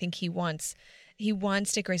mantle. I think he wants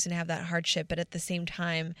Dick Grayson to have that hardship, but at the same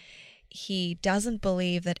time, he doesn't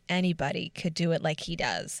believe that anybody could do it like he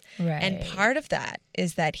does. Right. And part of that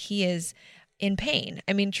is that he is in pain.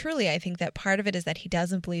 I mean, truly, I think that part of it is that he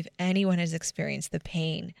doesn't believe anyone has experienced the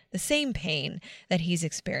same pain that he's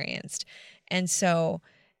experienced. And so,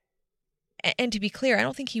 and to be clear, I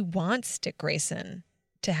don't think he wants Dick Grayson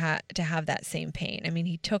to have that same pain. I mean,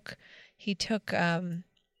 he took him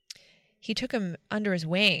under his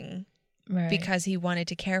wing. Right. Because he wanted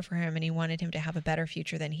to care for him and he wanted him to have a better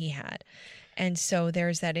future than he had. And so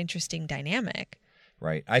there's that interesting dynamic.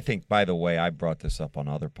 Right. I think, by the way, I brought this up on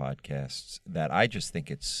other podcasts, that I just think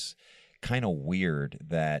it's kind of weird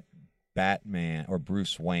that Batman or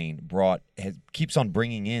Bruce Wayne keeps on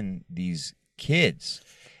bringing in these kids,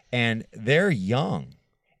 and they're young,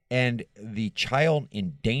 and the child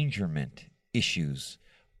endangerment issues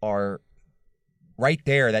are right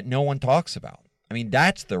there that no one talks about. I mean,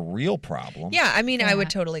 that's the real problem. Yeah, I mean, I would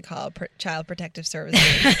totally call Child Protective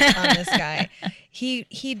Services on this guy.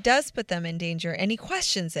 He does put them in danger, and he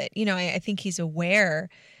questions it. I think he's aware,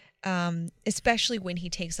 especially when he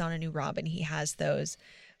takes on a new Robin. He has those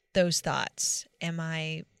thoughts. Am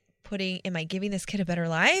I giving this kid a better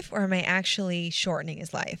life, or am I actually shortening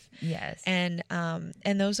his life? Yes. And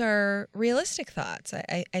those are realistic thoughts.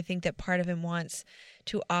 I think that part of him wants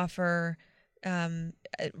to offer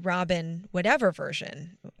Robin, whichever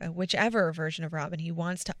version of Robin, he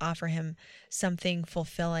wants to offer him something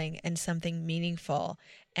fulfilling and something meaningful.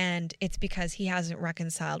 And it's because he hasn't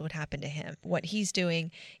reconciled what happened to him. What he's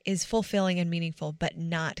doing is fulfilling and meaningful, but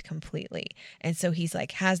not completely. And so he's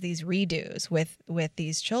has these redos with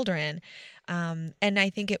these children. And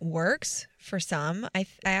I think it works for some. I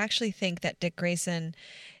actually think that Dick Grayson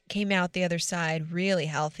came out the other side really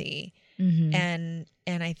healthy. Mm-hmm.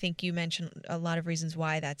 And I think you mentioned a lot of reasons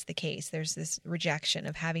why that's the case. There's this rejection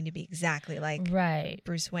of having to be exactly like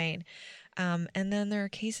Bruce Wayne. And then there are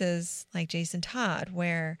cases like Jason Todd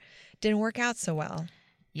where it didn't work out so well.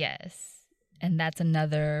 Yes. And that's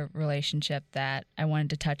another relationship that I wanted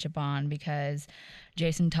to touch upon, because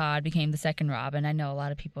Jason Todd became the second Robin. I know a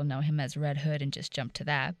lot of people know him as Red Hood and just jumped to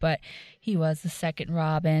that, but he was the second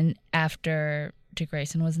Robin after Dick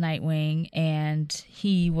Grayson was Nightwing, and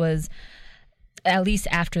he was, at least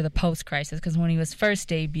after the post-crisis, because when he was first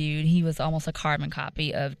debuted, he was almost a carbon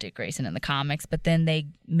copy of Dick Grayson in the comics, but then they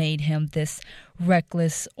made him this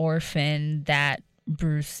reckless orphan that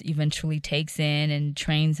Bruce eventually takes in and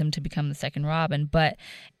trains him to become the second Robin. But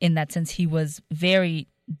in that sense, he was very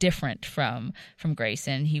different from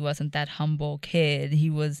Grayson. He wasn't that humble kid.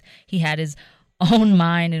 He had his own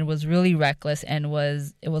mind and was really reckless, and it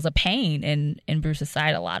was a pain in Bruce's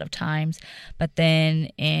side a lot of times. But then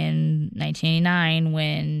in 1989,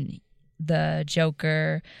 when the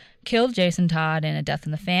Joker killed Jason Todd in A Death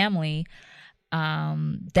in the Family,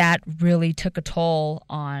 that really took a toll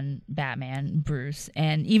on Batman, Bruce.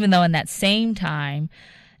 And even though in that same time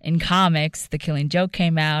in comics, The Killing Joke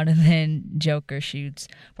came out, and then Joker shoots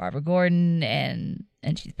Barbara Gordon, and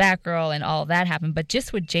she's Batgirl, and all of that happened. But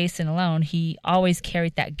just with Jason alone, he always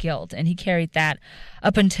carried that guilt, and he carried that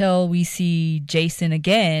up until we see Jason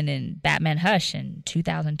again in Batman Hush in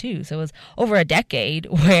 2002. So it was over a decade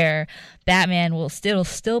where Batman will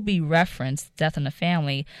still be referenced. Death in the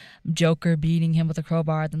Family, Joker beating him with a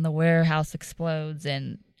crowbar, then the warehouse explodes,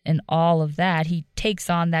 and all of that. He takes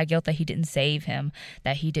on that guilt that he didn't save him,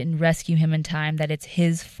 that he didn't rescue him in time, that it's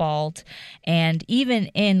his fault. And even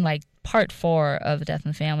in part 4 of Death in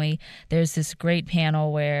the Family, there's this great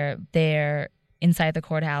panel where they're inside the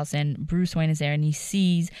courthouse and Bruce Wayne is there, and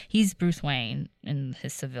he's Bruce Wayne in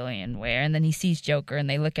his civilian wear, and then he sees Joker and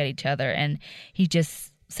they look at each other, and he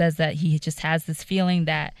just says that he just has this feeling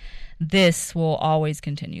that this will always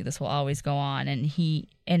continue, this will always go on.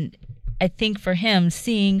 And I think for him,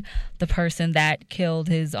 seeing the person that killed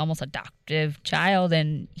his almost adoptive child,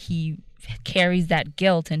 and he carries that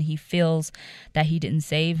guilt and he feels that he didn't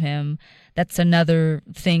save him, that's another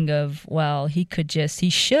thing of, well, he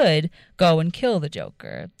should go and kill the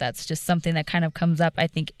Joker. That's just something that kind of comes up, I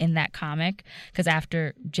think, in that comic, because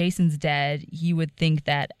after Jason's dead, you would think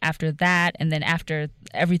that after that, and then after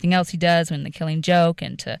everything else he does, when The Killing Joke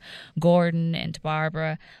and to Gordon and to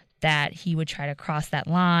Barbara, that he would try to cross that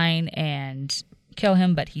line and kill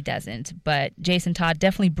him, but he doesn't. But Jason Todd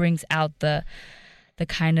definitely brings out the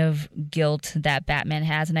kind of guilt that Batman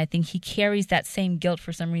has, and I think he carries that same guilt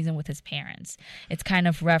for some reason with his parents. It's kind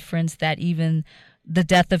of referenced that even the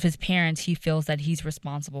death of his parents he feels that he's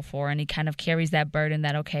responsible for, and he kind of carries that burden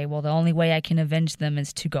that, okay, well, the only way I can avenge them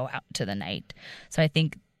is to go out into the night. So I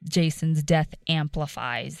think Jason's death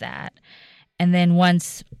amplifies that. And then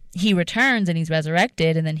once he returns and he's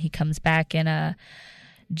resurrected, and then he comes back in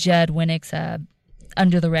Judd Winnick's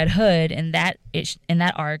Under the Red Hood in that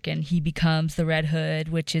arc, and he becomes the Red Hood,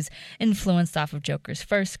 which is influenced off of Joker's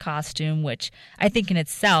first costume, which I think in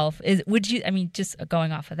itself is, just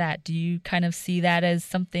going off of that, do you kind of see that as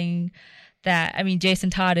something that, Jason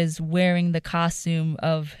Todd is wearing the costume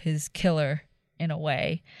of his killer in a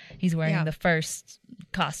way. He's wearing the first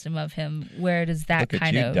costume of him. Where does that Look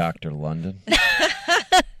kind at you, of... Dr. London.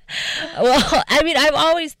 Well, I've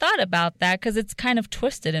always thought about that because it's kind of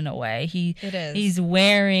twisted in a way. It is. He's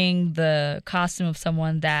wearing the costume of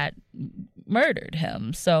someone that murdered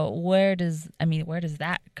him. So where does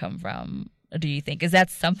that come from? Do you think? Is that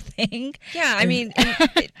something? Yeah,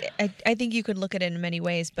 I think you could look at it in many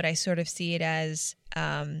ways, but I sort of see it as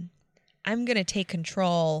I'm going to take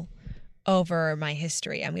control over my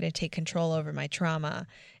history. I'm going to take control over my trauma,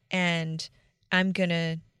 and I'm going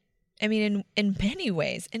to... in many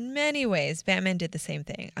ways, Batman did the same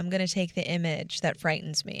thing. I'm going to take the image that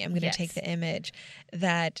frightens me. I'm going to take the image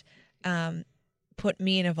that put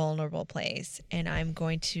me in a vulnerable place, and I'm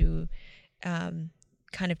going to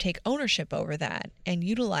kind of take ownership over that and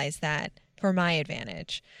utilize that for my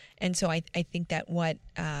advantage. And so I think that what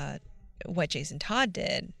Jason Todd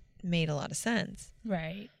did made a lot of sense.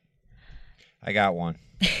 Right. I got one.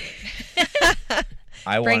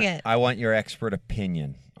 Bring it. I want your expert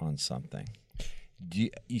opinion on something.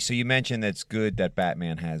 So you mentioned that it's good that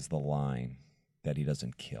Batman has the line that he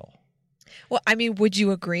doesn't kill. Well, would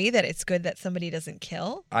you agree that it's good that somebody doesn't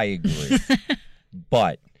kill? I agree.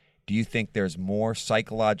 But do you think there's more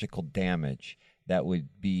psychological damage that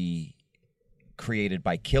would be created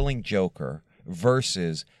by killing Joker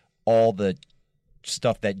versus all the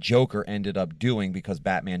stuff that Joker ended up doing because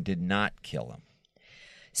Batman did not kill him?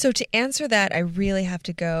 So to answer that, I really have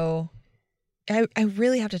to go... I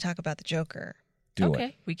really have to talk about the Joker. Do okay,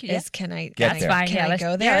 it. we can. Yes, can I? Get can there. I, Fine. can I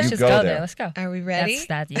go there? Yeah, let's You just go go there. there. Let's go. Are we ready?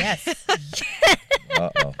 Yes.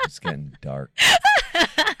 Uh-oh, it's getting dark.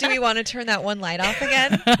 Do we want to turn that one light off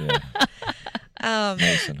again? Yeah.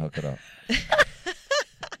 Mason, hook it up.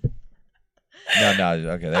 No,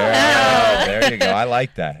 okay. There you go. I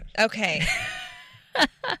like that. Okay.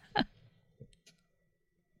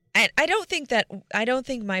 And I don't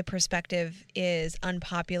think my perspective is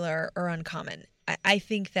unpopular or uncommon. I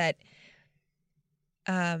think that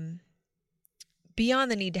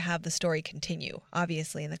beyond the need to have the story continue,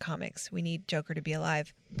 obviously in the comics, we need Joker to be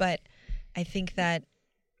alive. But I think that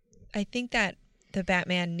the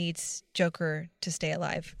Batman needs Joker to stay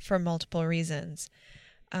alive for multiple reasons.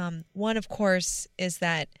 One, of course, is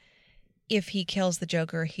that if he kills the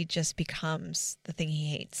Joker, he just becomes the thing he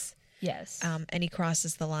hates. Yes. And he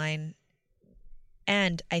crosses the line.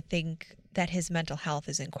 And I think that his mental health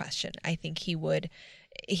is in question. I think he really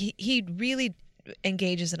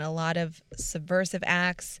engages in a lot of subversive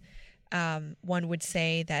acts. One would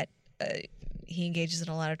say that he engages in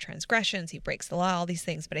a lot of transgressions. He breaks the law, all these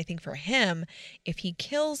things. But I think for him, if he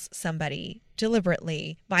kills somebody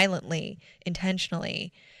deliberately, violently,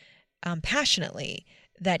 intentionally, passionately,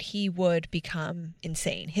 that he would become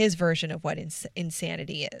insane, his version of what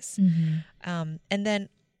insanity is. Mm-hmm. And then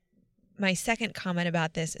my second comment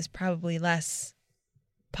about this is probably less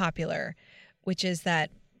popular, which is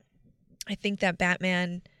that I think that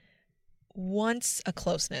Batman wants a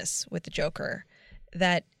closeness with the Joker,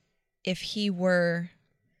 that if he were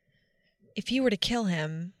to kill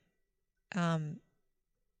him,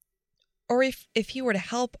 or if he were to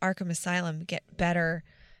help Arkham Asylum get better,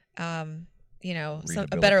 a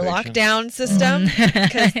better lockdown system,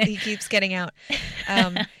 because he keeps getting out.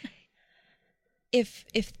 If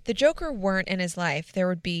the Joker weren't in his life, there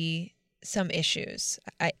would be some issues.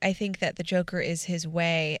 I think that the Joker is his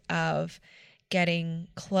way of getting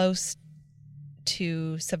close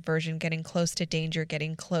to subversion, getting close to danger,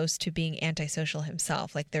 getting close to being antisocial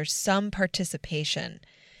himself. Like there's some participation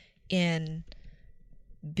in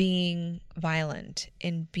being violent,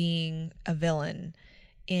 in being a villain,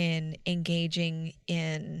 in engaging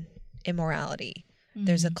in immorality. Mm-hmm.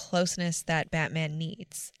 There's a closeness that Batman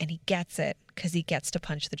needs, and he gets it because he gets to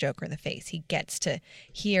punch the Joker in the face. He gets to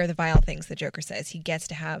hear the vile things the Joker says. He gets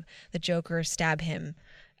to have the Joker stab him,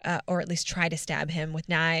 or at least try to stab him with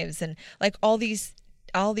knives, and like all these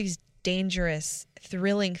dangerous,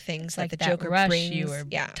 thrilling things like that the that Joker rush brings. You were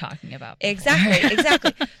talking about before.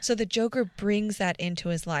 Exactly. So the Joker brings that into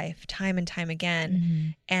his life time and time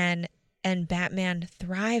again, mm-hmm. and Batman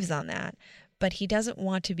thrives on that. but he doesn't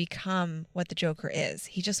want to become what the Joker is.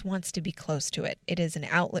 He just wants to be close to it. It is an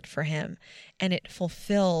outlet for him, and it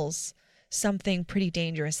fulfills something pretty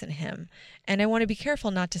dangerous in him. And I want to be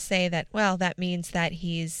careful not to say that, well, that means that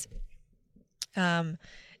he's,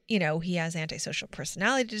 he has antisocial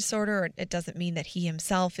personality disorder. Or it doesn't mean that he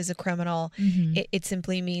himself is a criminal. Mm-hmm. It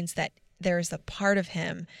simply means that there's a part of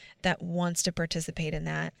him that wants to participate in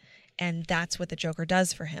that. And that's what the Joker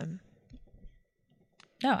does for him.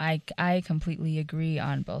 No, I completely agree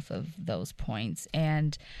on both of those points.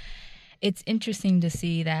 And it's interesting to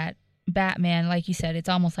see that Batman, like you said, it's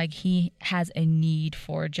almost like he has a need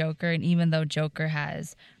for Joker. And even though Joker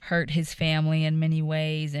has hurt his family in many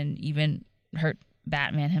ways and even hurt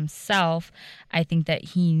Batman himself, I think that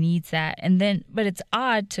he needs that. But it's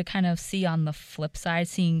odd to kind of see on the flip side,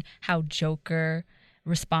 seeing how Joker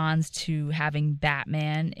responds to having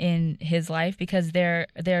Batman in his life, because there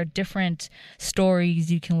are different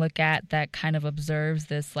stories you can look at that kind of observes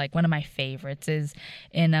this. Like, one of my favorites is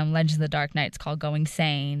in Legends of the Dark Knight. It's called Going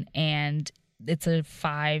Sane, and it's a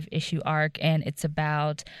 5-issue arc, and it's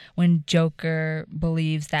about when Joker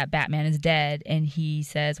believes that Batman is dead, and he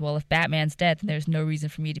says, well, if Batman's dead, then there's no reason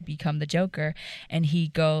for me to become the Joker. And he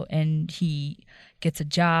gets a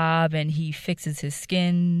job, and he fixes his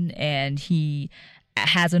skin, and he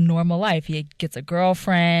has a normal life. He gets a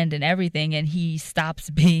girlfriend and everything, and he stops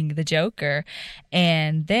being the Joker.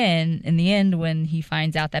 And then in the end, when he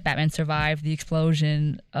finds out that Batman survived the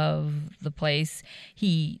explosion of the place,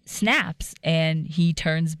 he snaps and he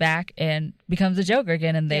turns back and becomes a Joker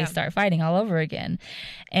again, and they start fighting all over again.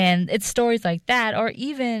 And it's stories like that, or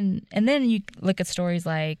even, and then you look at stories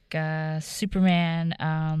like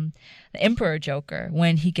Superman, the Emperor Joker,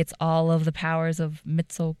 when he gets all of the powers of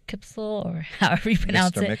Mxyzptlk, or however you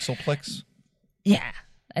pronounce Mr. it. Mxyzptlk? Yeah,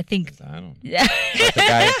 I think. I don't know. Yeah.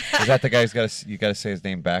 Is that the guy you got to say his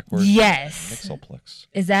name backwards? Yes. Mxyzptlk.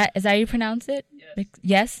 Is that how you pronounce it?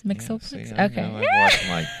 Yes, Yeah, Mxyzptlk. I Okay. know. I watch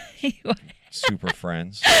my Super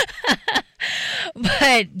Friends.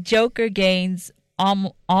 But Joker gains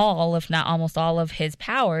all, if not almost all, of his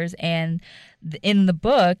powers, and in the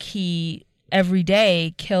book, he every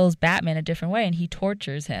day kills Batman a different way, and he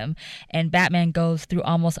tortures him, and Batman goes through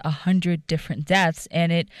almost 100 different deaths,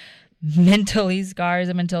 and it mentally scars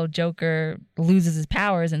him until Joker loses his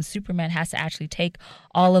powers, and Superman has to actually take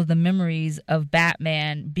all of the memories of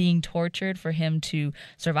Batman being tortured for him to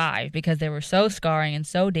survive, because they were so scarring and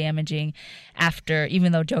so damaging after,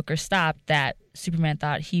 even though Joker stopped, that Superman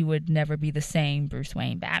thought he would never be the same Bruce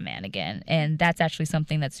Wayne Batman again. And that's actually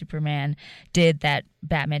something that Superman did that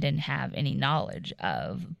Batman didn't have any knowledge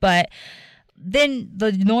of. But then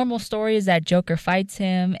the normal story is that Joker fights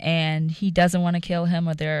him and he doesn't want to kill him,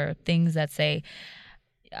 or there are things that say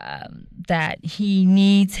that he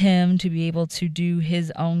needs him to be able to do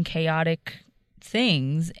his own chaotic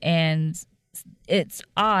things. And it's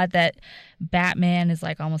odd that Batman is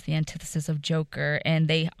like almost the antithesis of Joker, and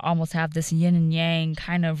they almost have this yin and yang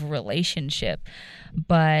kind of relationship.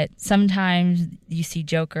 But sometimes you see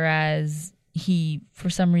Joker as he, for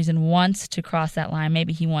some reason, wants to cross that line.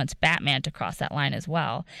 Maybe he wants Batman to cross that line as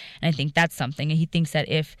well. And I think that's something. And he thinks that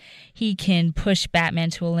if he can push Batman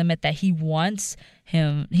to a limit, that he wants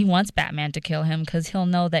Batman to kill him, because he'll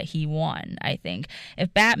know that he won, I think.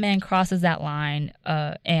 If Batman crosses that line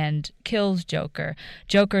and kills Joker,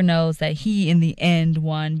 Joker knows that he, in the end,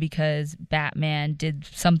 won, because Batman did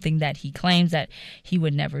something that he claims that he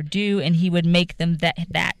would never do, and he would make them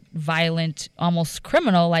that violent, almost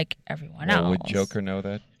criminal like everyone else. Would Joker know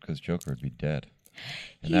that? Because Joker would be dead.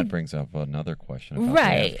 And that brings up another question about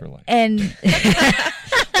the afterlife. And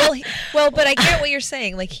but I get what you're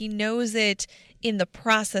saying. Like, he knows it in the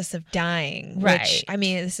process of dying, right? Which, I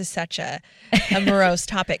mean, this is such a morose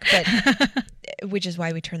topic, but which is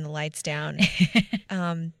why we turn the lights down.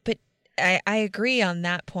 But I agree on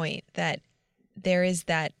that point, that there is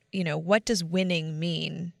that, what does winning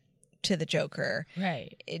mean to the Joker?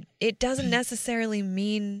 Right. It doesn't necessarily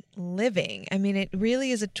mean living. I mean, it really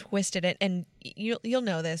is a twisted, and you'll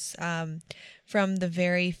know this from the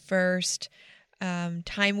very first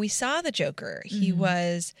time we saw the Joker. He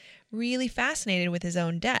was really fascinated with his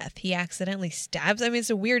own death. He accidentally stabs. I mean, it's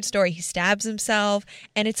a weird story. He stabs himself,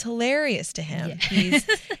 and it's hilarious to him. Yeah.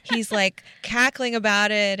 He's like cackling about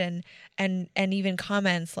it, and even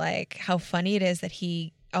comments like how funny it is that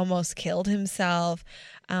he almost killed himself.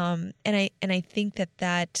 And I think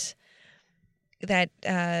that I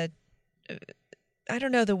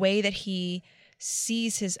don't know, the way that he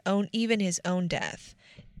sees his own death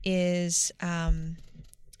is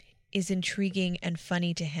intriguing and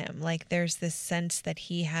funny to him. Like, there's this sense that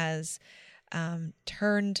he has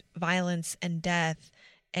turned violence and death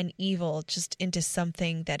and evil just into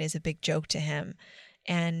something that is a big joke to him.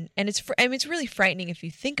 And it's really frightening if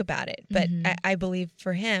you think about it. But I believe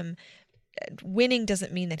for him, winning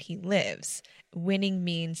doesn't mean that he lives. Winning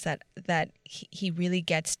means that he really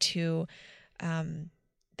gets to,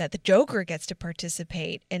 that the Joker gets to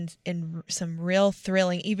participate in some real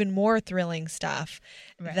thrilling, even more thrilling stuff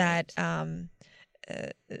that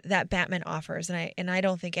that Batman offers. And I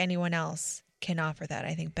don't think anyone else can offer that.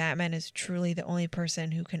 I think Batman is truly the only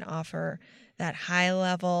person who can offer that high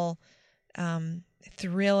level,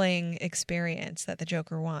 thrilling experience that the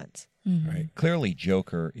Joker wants. Right. Clearly,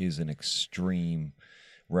 Joker is an extreme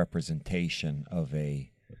representation of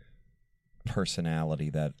a personality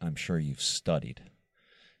that I'm sure you've studied,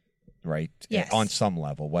 right? Yes. On some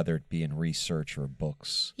level, whether it be in research or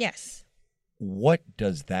books. Yes. What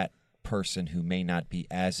does that person who may not be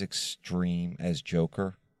as extreme as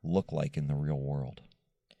Joker look like in the real world?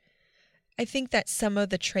 I think that some of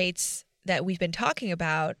the traits that we've been talking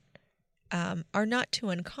about are not too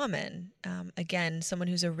uncommon. Again, someone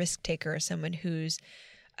who's a risk taker, someone who's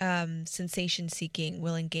sensation seeking,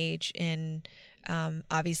 will engage in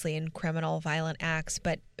obviously in criminal, violent acts,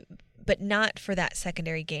 but not for that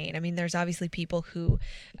secondary gain. I mean, there's obviously people who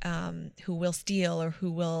will steal or who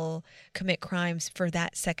will commit crimes for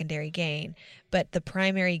that secondary gain, but the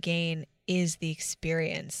primary gain is the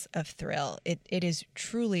experience of thrill. It is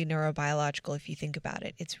truly neurobiological if you think about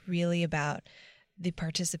it. It's really about the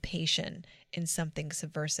participation in something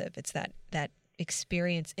subversive. It's that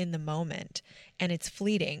experience in the moment, and it's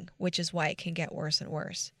fleeting, which is why it can get worse and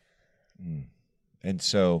worse. And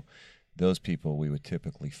so those people we would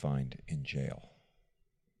typically find in jail.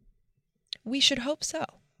 We should hope so.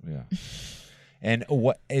 Yeah. And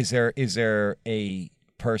what is there a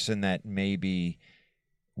person that maybe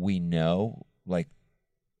we know, like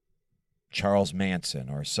Charles Manson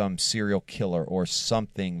or some serial killer or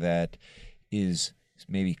something that is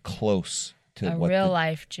maybe close to a real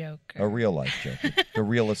life Joker? A real life Joker. The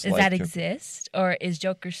realest Does life that Joker. exist? Or is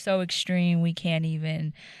Joker so extreme we can't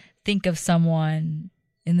even think of someone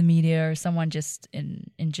in the media or someone just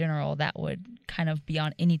in general that would kind of be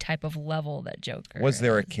on any type of level that Joker Was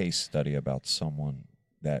there a is? case study about someone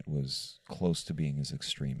that was close to being as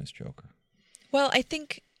extreme as Joker? Well, I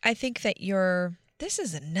think that this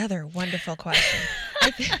is another wonderful question.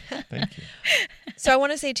 Thank you. So I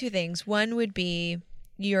want to say two things. One would be,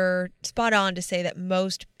 you're spot on to say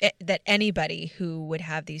that anybody who would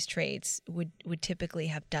have these traits would typically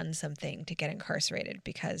have done something to get incarcerated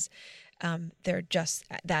because they're just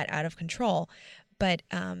that out of control. But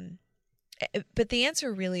the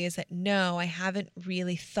answer really is that no, I haven't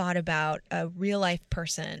really thought about a real life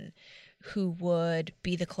person who would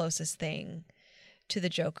be the closest thing to the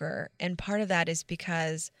Joker. And part of that is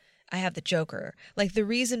because I have the Joker. Like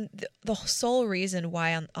the sole reason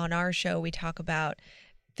why on our show we talk about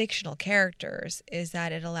fictional characters is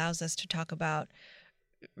that it allows us to talk about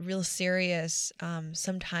real serious,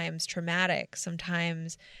 sometimes traumatic,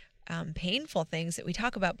 sometimes painful things that we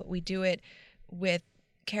talk about, but we do it with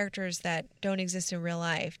characters that don't exist in real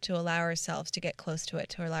life to allow ourselves to get close to it,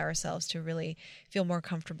 to allow ourselves to really feel more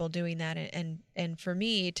comfortable doing that. And for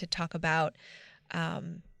me to talk about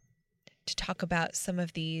some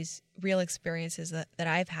of these real experiences that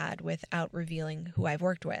I've had without revealing who I've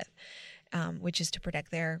worked with, which is to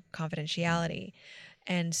protect their confidentiality.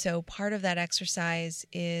 And so part of that exercise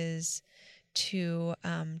is to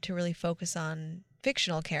really focus on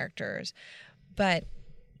fictional characters. But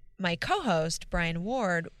my co-host, Brian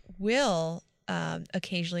Ward, will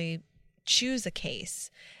occasionally choose a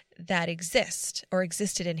case that exists or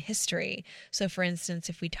existed in history. So for instance,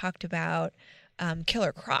 if we talked about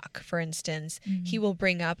Killer Croc, for instance, he will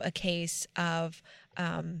bring up a case of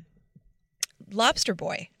Lobster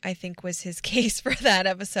Boy, I think was his case for that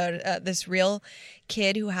episode. This real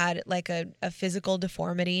kid who had like a physical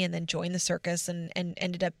deformity and then joined the circus and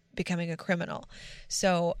ended up becoming a criminal.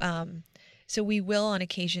 So we will on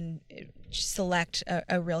occasion select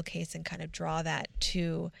a real case and kind of draw that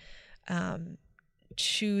to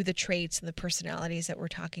the traits and the personalities that we're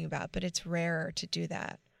talking about, but it's rarer to do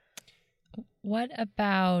that. What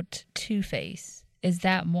about Two-Face? Is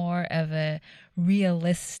that more of a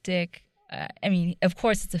realistic, I mean, of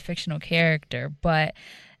course it's a fictional character, but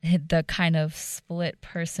the kind of split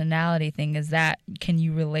personality thing, can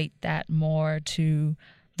you relate that more to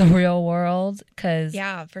the real world?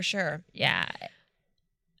 Yeah, for sure. Yeah.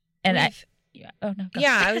 And I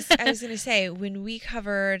was going to say, when we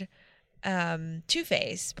covered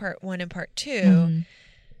Two-Face Part 1 and Part 2, mm-hmm.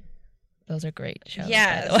 Those are great shows,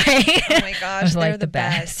 yes. by the way. Oh my gosh, they're like the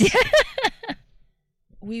best.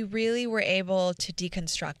 We really were able to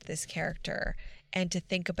deconstruct this character and to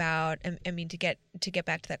think about, I mean, to get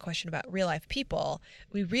back to that question about real life people,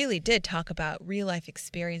 we really did talk about real life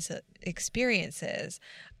experiences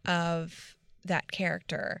of that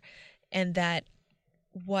character, and that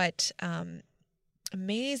what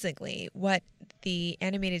amazingly what the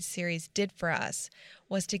animated series did for us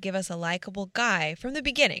was to give us a likable guy from the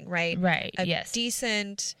beginning, right? Right. A yes.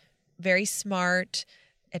 decent, very smart,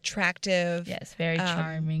 attractive, Yes. Very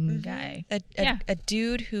charming guy. A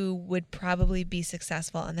dude who would probably be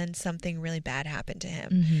successful, and then something really bad happened to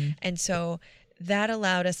him. Mm-hmm. And so that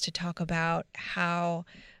allowed us to talk about how,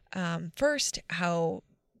 first, how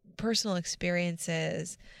personal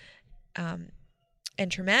experiences and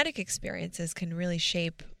traumatic experiences can really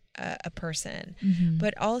shape a person, Mm-hmm.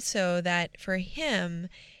 but also that for him,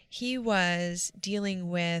 he was dealing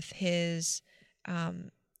with his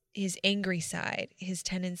angry side, his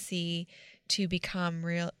tendency to become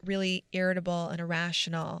really irritable and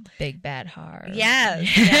irrational. Big bad heart.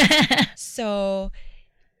 Yes. Yes. So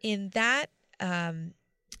in that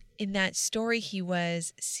story, he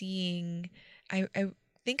was seeing, I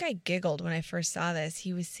think I giggled when I first saw this.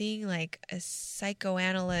 He was seeing like a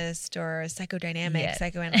psychoanalyst or a psychodynamic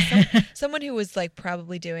psychoanalyst, someone who was like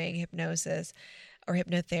probably doing hypnosis or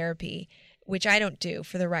hypnotherapy, which I don't do,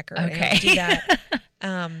 for the record. Okay. I don't do that.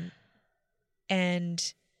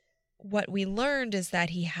 And what we learned is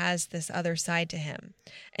that he has this other side to him.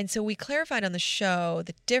 And so we clarified on the show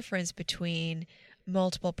the difference between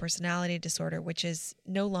multiple personality disorder, which is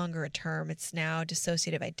no longer a term. It's now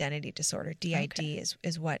dissociative identity disorder. DID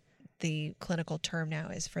is what the clinical term now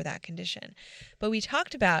is for that condition. But we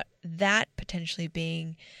talked about that potentially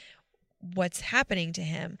being what's happening to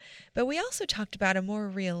him. But we also talked about a more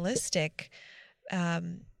realistic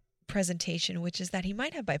presentation, which is that he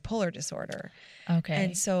might have bipolar disorder. Okay.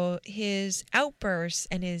 And so his outbursts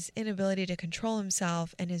and his inability to control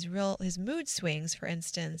himself and his mood swings, for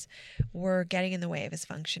instance, were getting in the way of his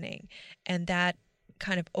functioning. And that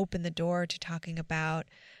kind of opened the door to talking about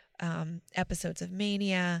episodes of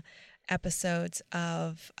mania, episodes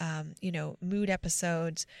of, mood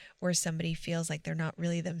episodes where somebody feels like they're not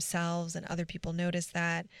really themselves and other people notice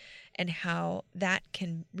that, and how that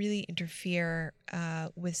can really interfere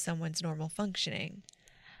with someone's normal functioning.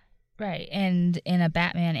 Right. And in a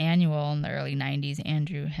Batman annual in the early 90s,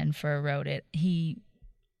 Andrew Henfer wrote it. It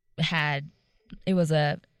was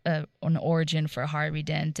an origin for Harvey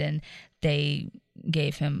Dent, and they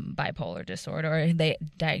gave him bipolar disorder, or they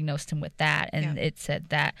diagnosed him with that. And it said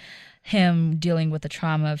that him dealing with the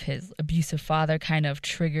trauma of his abusive father kind of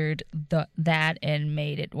triggered that and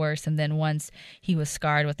made it worse. And then once he was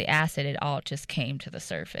scarred with the acid, it all just came to the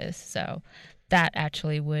surface. So that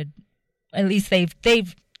actually would, at least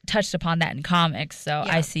they've touched upon that in comics. So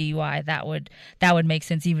I see why that would make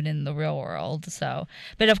sense even in the real world. So,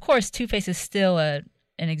 but of course, Two-Face is still an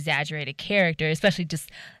exaggerated character, especially just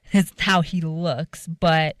how he looks.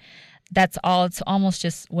 But that's all. It's almost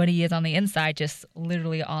just what he is on the inside, just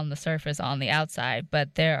literally on the surface, on the outside.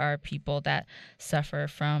 But there are people that suffer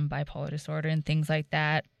from bipolar disorder and things like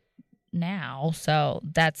that now. So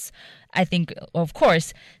that's, I think, of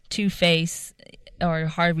course, Two-Face or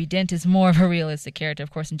Harvey Dent is more of a realistic character,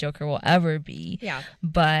 of course, than Joker will ever be. Yeah.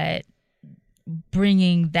 But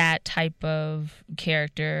bringing that type of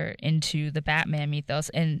character into the Batman mythos,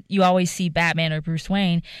 and you always see Batman or Bruce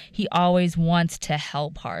Wayne, he always wants to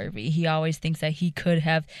help Harvey. He always thinks that he could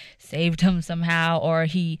have saved him somehow, or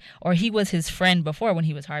he was his friend before when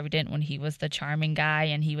he was Harvey Dent, when he was the charming guy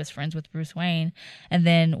and he was friends with Bruce Wayne. And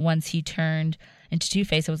then once he turned into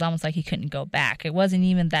Two-Face, it was almost like he couldn't go back. It wasn't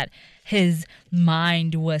even that his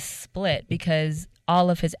mind was split, because all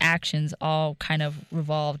of his actions all kind of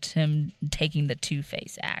revolved him taking the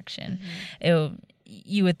Two-Face action. Mm-hmm.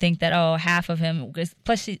 You would think that, half of him,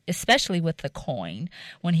 especially with the coin,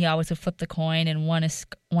 when he always would flip the coin and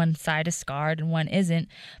one side is scarred and one isn't.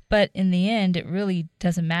 But in the end, it really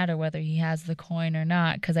doesn't matter whether he has the coin or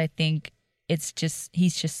not, because I think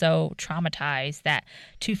he's just so traumatized that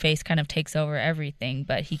Two-Face kind of takes over everything.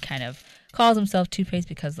 But he kind of calls himself Two-Face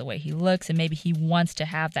because of the way he looks, and maybe he wants to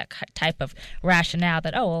have that type of rationale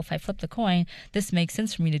that, if I flip the coin, this makes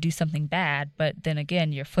sense for me to do something bad. But then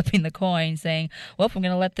again, you're flipping the coin saying, well, if I'm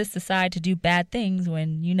going to let this decide to do bad things,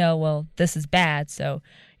 when this is bad, so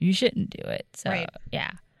you shouldn't do it. So, right.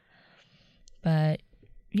 Yeah. But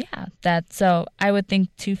yeah, so I would think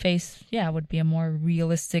Two-Face, would be a more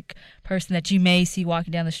realistic person that you may see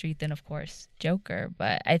walking down the street than, of course, Joker.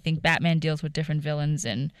 But I think Batman deals with different villains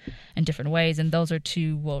in different ways, and those are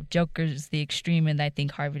two. Well, Joker's the extreme, and I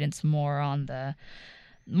think Harvey Dent's more on the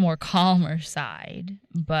more calmer side.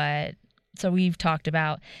 But so we've talked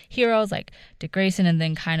about heroes like Dick Grayson and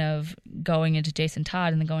then kind of going into Jason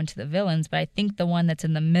Todd and then going to the villains. But I think the one that's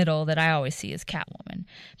in the middle that I always see is Catwoman,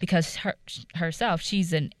 because herself,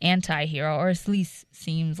 she's an anti-hero, or at least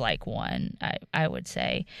seems like one, I would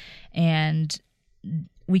say. And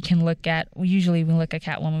we can look at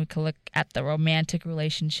Catwoman, we can look at the romantic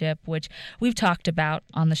relationship, which we've talked about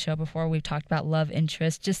on the show before. We've talked about love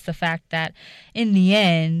interest, just the fact that in the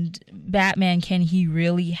end, Batman, can he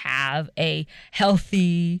really have a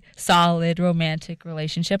healthy, solid romantic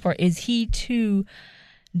relationship, or is he too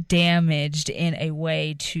damaged in a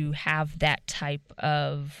way to have that type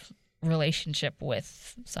of relationship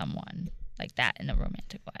with someone like that in a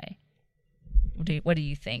romantic way? What do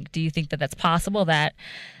you think? Do you think that that's possible, that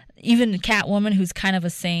even Catwoman, who's kind of a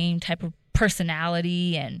same type of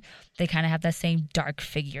personality and they kind of have that same dark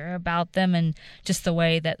figure about them, and just the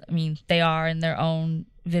way that, I mean, they are in their own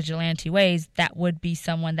vigilante ways, that would be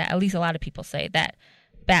someone that at least a lot of people say that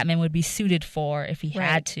Batman would be suited for if he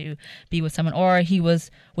had to be with someone? Or he was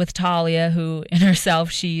with Talia, who in herself,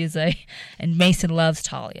 she is and Mason loves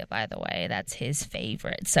Talia, by the way. That's his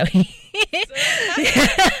favorite. So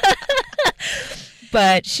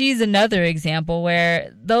but she's another example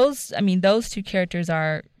where those two characters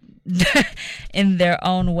are in their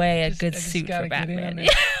own way a good suit for Batman.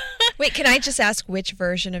 Wait, can I just ask which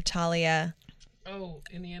version of Talia? Oh,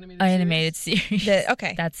 in the animated series.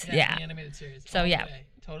 Okay. That's, the animated series. So, yeah.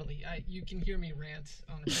 Totally. You can hear me rant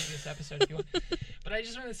on a previous episode if you want. But I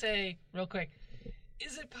just want to say real quick,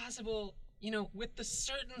 is it possible, with the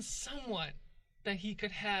certain someone, that he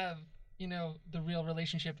could have, the real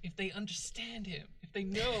relationship if they understand him, if they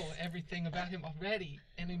know everything about him already,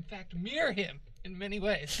 and in fact mirror him in many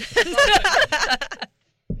ways?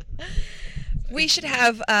 We should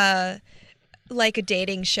have like a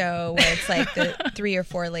dating show where it's like the 3 or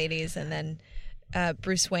 4 ladies and then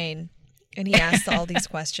Bruce Wayne, and he asks all these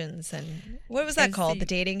questions. And what was that called? The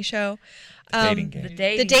dating show? Dating game.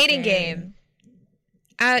 The dating game.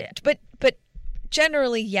 But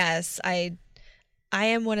generally, yes, I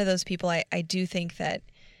am one of those people. I do think that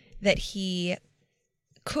he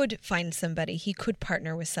could find somebody. He could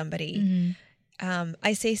partner with somebody. Mm-hmm.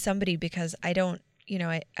 I say somebody because I don't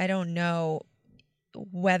know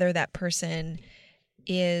whether that person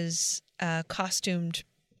is a costumed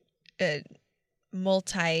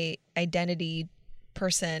multi-identity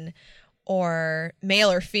person or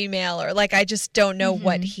male or female, or I just don't know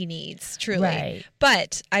what he needs truly. Right.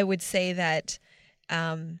 But I would say that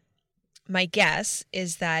my guess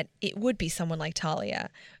is that it would be someone like Talia.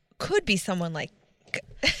 Could be someone like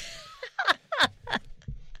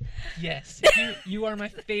Yes, you are my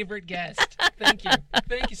favorite guest. Thank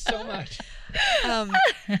you so much.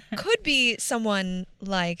 Could be someone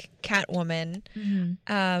like Catwoman,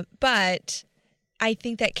 but I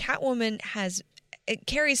think that Catwoman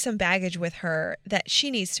carries some baggage with her that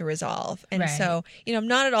she needs to resolve. And so, I'm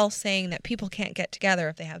not at all saying that people can't get together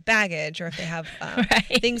if they have baggage or if they have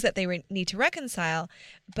things that they need to reconcile,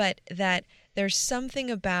 but that there's something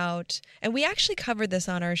about, and we actually covered this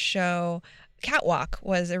on our show, Catwalk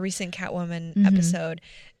was a recent Catwoman episode.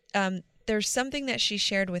 There's something that she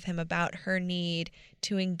shared with him about her need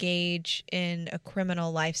to engage in a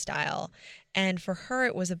criminal lifestyle. And for her,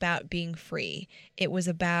 it was about being free. It was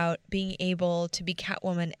about being able to be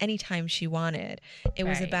Catwoman anytime she wanted. It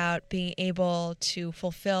was about being able to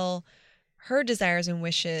fulfill her desires and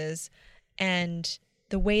wishes. And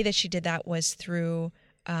the way that she did that was through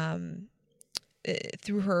her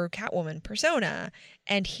Catwoman persona.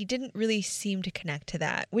 And he didn't really seem to connect to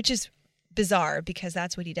that, which is bizarre because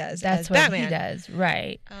that's what he does as Batman. That's what he does,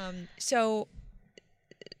 right.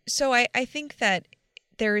 So I think that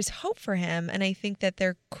there is hope for him, and I think that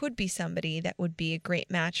there could be somebody that would be a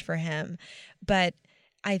great match for him. But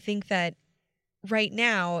I think that right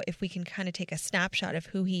now, if we can kind of take a snapshot of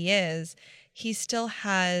who he is, he still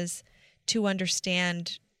has to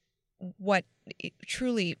understand what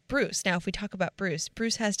truly Bruce. Now, if we talk about Bruce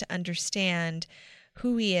has to understand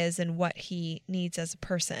who he is and what he needs as a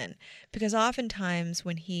person. Because oftentimes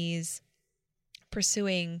when he's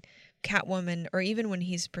pursuing Catwoman, or even when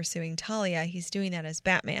he's pursuing Talia, he's doing that as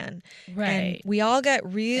Batman. Right. And we all get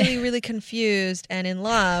really, really confused and in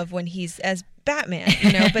love when he's as Batman,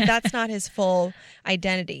 but that's not his full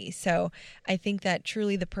identity. So I think that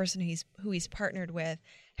truly the person who he's partnered with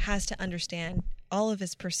has to understand all of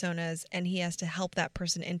his personas, and he has to help that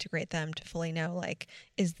person integrate them to fully know,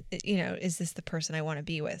 is this the person I want to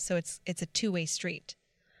be with? So it's a two-way street.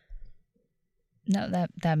 No,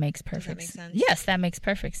 that makes perfect sense. Yes, that makes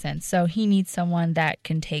perfect sense. So he needs someone that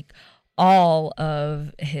can take all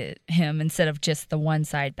of him instead of just the one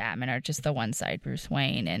side Batman or just the one side Bruce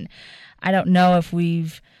Wayne. And I don't know if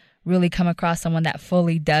we've really come across someone that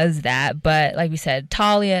fully does that, but like we said,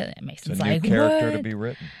 Talia, Mason's It's a new like, character what? to be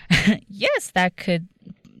written. Yes, that could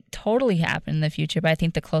totally happen in the future, but I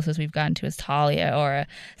think the closest we've gotten to is Talia or a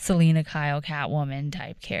Selena Kyle Catwoman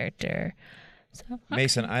type character. So,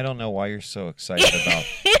 Mason, I don't know why you're so excited about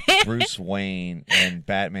Bruce Wayne and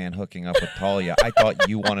Batman hooking up with Talia. I thought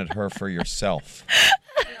you wanted her for yourself.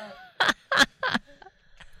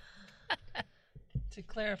 To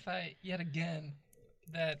clarify yet again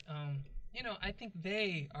that, I think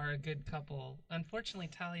they are a good couple. Unfortunately,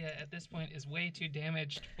 Talia at this point is way too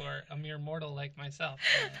damaged for a mere mortal like myself.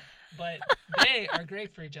 But they are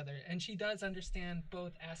great for each other, and she does understand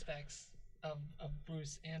both aspects of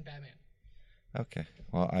Bruce and Batman. Okay.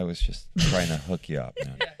 Well, I was just trying to hook you up,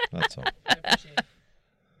 man. Yeah. That's all. I appreciate it.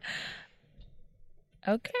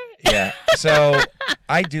 okay. Yeah. So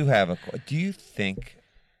I do have do you think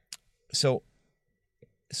so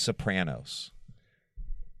Sopranos,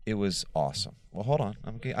 it was awesome. Well, hold on.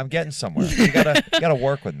 I'm getting somewhere. You gotta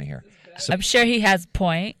work with me here. I'm sure he has a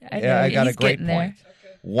point. I got a he's great getting point.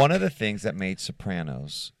 there. One of the things that made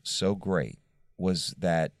Sopranos so great was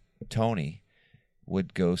that Tony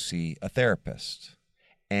would go see a therapist,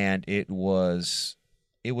 and it was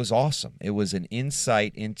awesome. It was an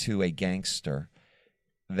insight into a gangster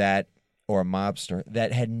or a mobster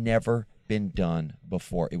that had never been done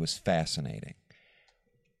before. It was fascinating.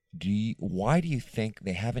 Why do you think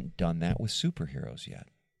they haven't done that with superheroes yet?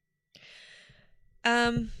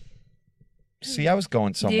 See, I was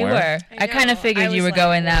going somewhere. You were. I kind of figured you were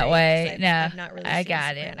going that way. No, I've not really I seen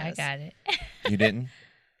got The it. I Sopranos. got it. You didn't?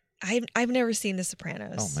 I've never seen The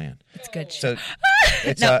Sopranos. Oh man. It's good. So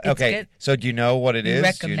it's No, it's okay. good. So do you know what it You is?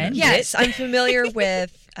 recommend Do you know? it? Yes, I'm familiar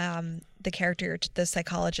with the character, the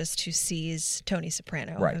psychologist who sees Tony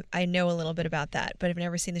Soprano. Right. I know a little bit about that, but I've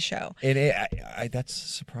never seen the show. That's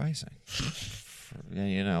surprising.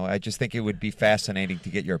 I just think it would be fascinating to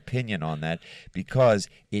get your opinion on that, because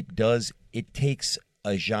it takes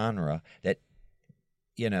a genre that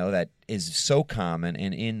that is so common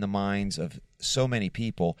and in the minds of so many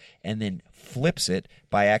people, and then flips it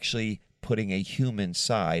by actually putting a human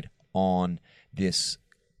side on this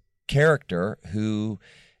character who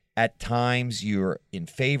at times you're in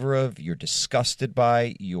favor of, you're disgusted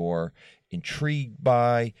by, you're intrigued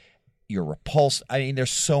by, you're repulsed. I mean,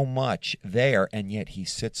 there's so much there, and yet he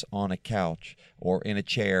sits on a couch or in a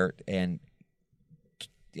chair and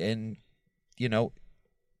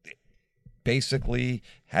basically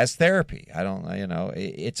has therapy.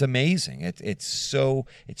 It's amazing. It's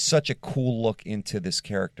such a cool look into this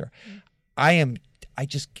character. I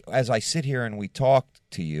just, as I sit here and we talk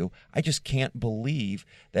to you, I just can't believe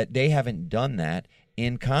that they haven't done that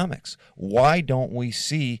in comics. Why don't we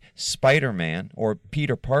see Spider-Man or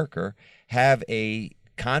Peter Parker have a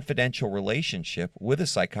confidential relationship with a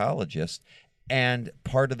psychologist, and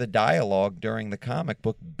part of the dialogue during the comic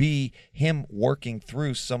book be him working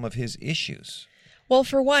through some of his issues? Well,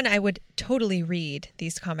 for one, I would totally read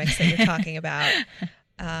these comics that you're talking about.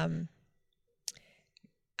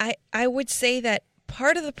 I would say that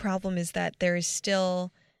part of the problem is that there is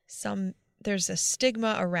still there's a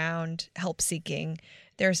stigma around help seeking.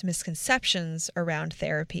 There's misconceptions around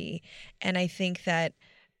therapy. And I think that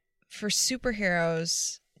for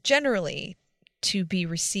superheroes generally to be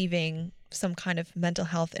receiving some kind of mental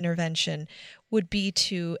health intervention would be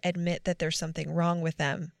to admit that there's something wrong with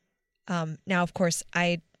them. Now, of course,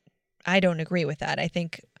 I don't agree with that. I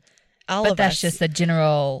think but that's just the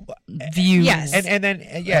general view. Yes. And then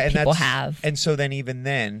and people that's, have. And so then even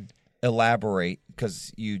then elaborate,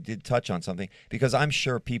 because you did touch on something, because I'm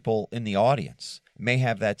sure people in the audience may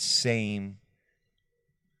have that same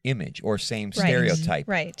image or same stereotype.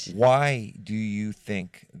 Right. Why do you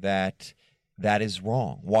think that is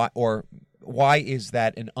wrong? Why is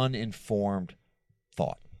that an uninformed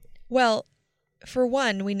thought? Well, for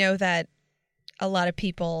one, we know that a lot of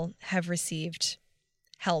people have received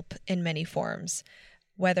help in many forms,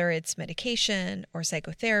 whether it's medication or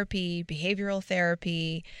psychotherapy, behavioral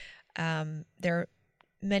therapy. There are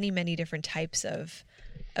many, many different types of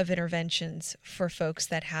interventions for folks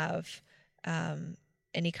that have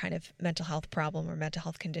any kind of mental health problem or mental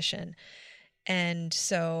health condition. And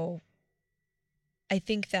so I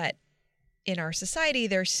think that in our society,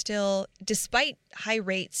 there's still, despite high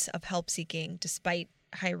rates of help seeking, despite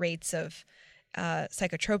high rates of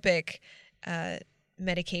psychotropic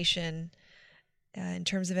medication, in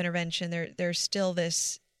terms of intervention, there's still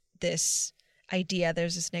this idea,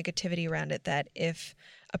 there's this negativity around it, that if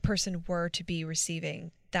a person were to be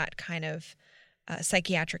receiving that kind of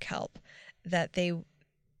psychiatric help, that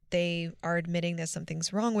they are admitting that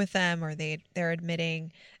something's wrong with them, or they're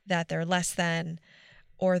admitting that they're less than,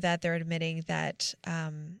 or that they're admitting that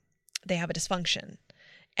they have a dysfunction.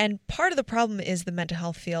 And part of the problem is the mental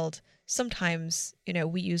health field. Sometimes,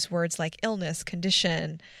 we use words like illness,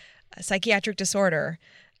 condition, psychiatric disorder,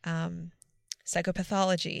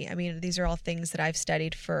 psychopathology. I mean, these are all things that I've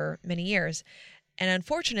studied for many years. And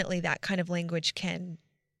unfortunately, that kind of language can,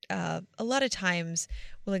 a lot of times,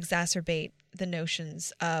 will exacerbate the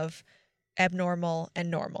notions of abnormal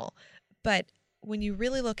and normal. But when you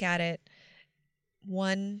really look at it,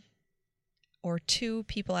 1 or 2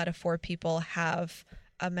 people out of 4 people have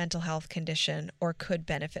a mental health condition or could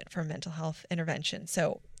benefit from mental health intervention.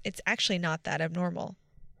 So it's actually not that abnormal.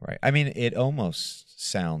 Right. I mean, it almost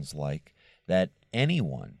sounds like that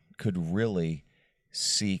anyone could really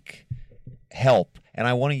seek help. And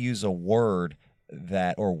I want to use a word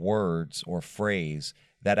that, or words or phrase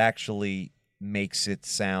that actually makes it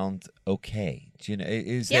sound okay. Do you know,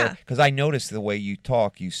 is there, because I noticed the way you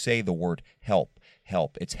talk, you say the word help.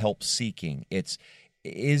 It's help seeking.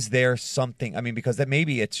 Is there something, I mean, because that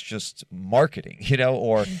maybe it's just marketing,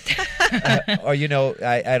 or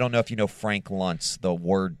I don't know if you know Frank Luntz, the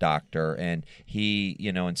word doctor, and he,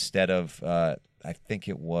 instead of, I think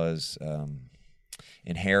it was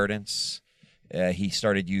inheritance, he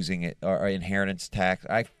started using it, or inheritance tax.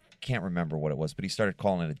 I can't remember what it was, but he started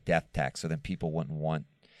calling it a death tax, so then people wouldn't want.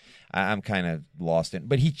 I'm kind of lost in,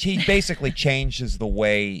 but he basically changes the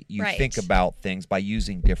way you think about things by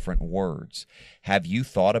using different words. Have you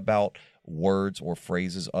thought about words or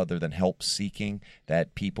phrases other than help seeking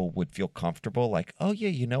that people would feel comfortable? Like, oh yeah,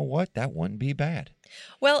 you know what? That wouldn't be bad.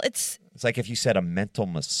 Well, it's like if you said a mental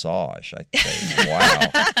massage. I'd say, wow.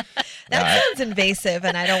 That sounds invasive,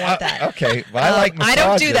 and I don't want that. Okay, well, I like massages. I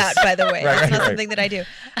don't do that, by the way. Right, That's not something that I do.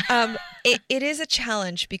 It is a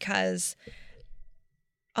challenge because,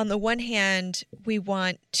 on the one hand, we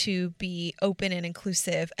want to be open and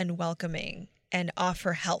inclusive and welcoming and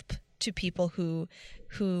offer help to people who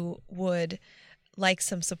would like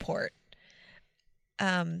some support.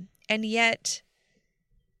 And yet,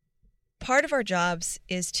 part of our jobs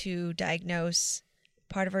is to diagnose.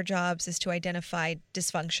 Part of our jobs is to identify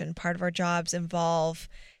dysfunction. Part of our jobs involve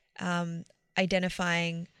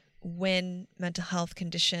identifying when mental health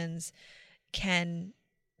conditions can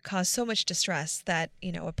cause so much distress that,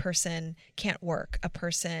 a person can't work, a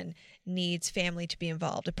person needs family to be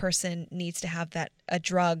involved, a person needs to have a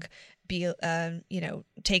drug be,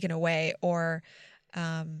 taken away, or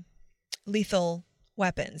lethal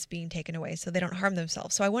weapons being taken away so they don't harm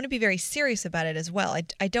themselves. So I want to be very serious about it as well.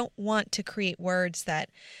 I don't want to create words that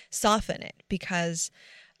soften it because,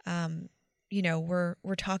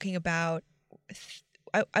 we're talking about,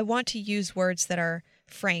 I want to use words that are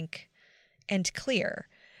frank and clear.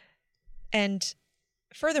 And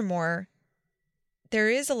furthermore, there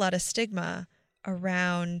is a lot of stigma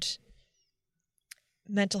around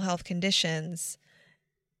mental health conditions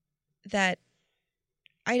that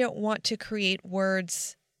I don't want to create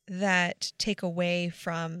words that take away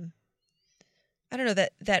from,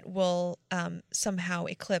 that will somehow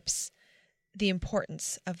eclipse the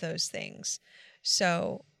importance of those things.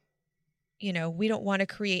 So, we don't want to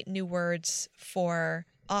create new words for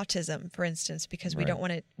autism, for instance, because we don't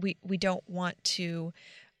want to. We don't want to.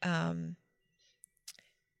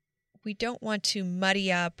 We don't want to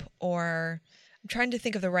muddy up, or I'm trying to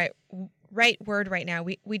think of the right word right now.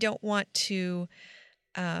 We don't want to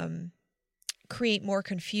create more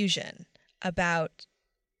confusion about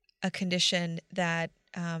a condition that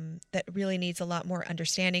really needs a lot more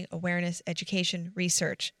understanding, awareness, education,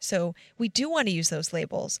 research. So we do want to use those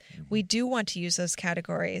labels. We do want to use those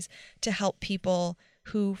categories to help people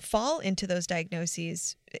who fall into those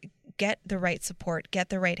diagnoses get the right support, get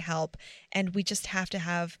the right help, and we just have to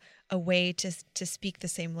have a way to speak the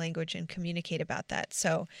same language and communicate about that.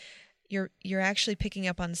 So you're actually picking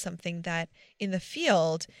up on something that in the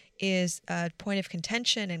field is a point of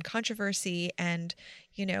contention and controversy, and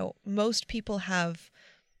most people have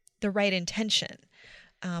the right intention,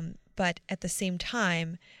 but at the same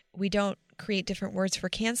time, we don't create different words for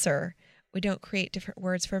cancer. We don't create different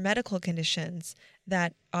words for medical conditions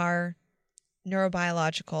that are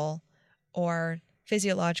neurobiological or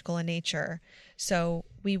physiological in nature. So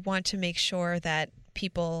we want to make sure that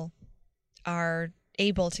people are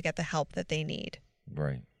able to get the help that they need.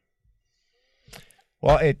 Right.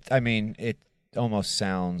 Well, it almost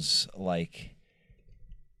sounds like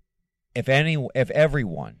if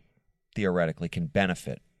everyone theoretically can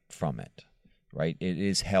benefit from it, right? It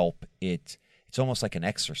is help. It's almost like an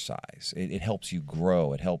exercise. It helps you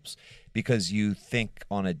grow. It helps because you think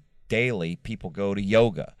on a daily, people go to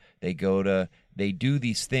yoga. They do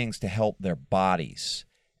these things to help their bodies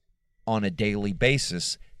on a daily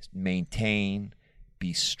basis maintain,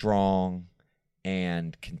 be strong,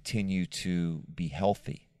 and continue to be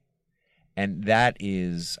healthy. And that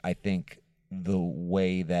is, I think, the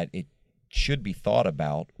way that it should be thought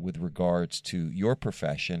about with regards to your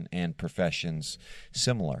profession and professions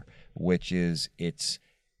similar, which is it's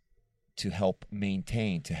to help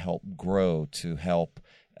maintain, to help grow, to help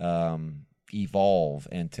evolve,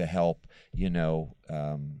 and to help,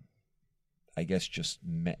 I guess just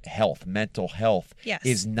health. Mental health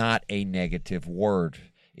is not a negative word.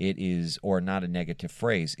 It is, or not a negative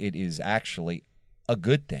phrase. It is actually a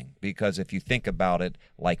good thing, because if you think about it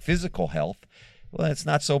like physical health, well, it's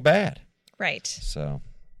not so bad. Right. So.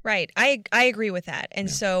 Right. I agree with that. And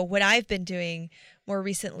so what I've been doing more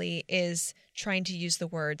recently is trying to use the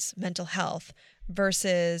words mental health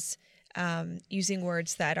versus using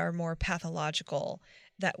words that are more pathological,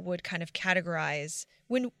 that would kind of categorize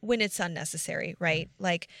when it's unnecessary, right?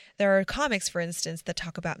 Like there are comics, for instance, that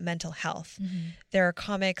talk about mental health. Mm-hmm. There are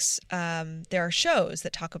comics, there are shows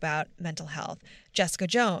that talk about mental health. Jessica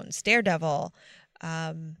Jones, Daredevil,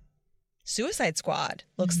 Suicide Squad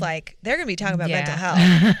looks like they're going to be talking about mental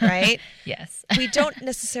health, right? Yes. We don't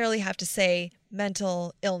necessarily have to say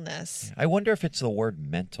mental illness. I wonder if it's the word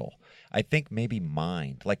mental. I think maybe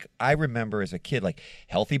mind. Like I remember as a kid, like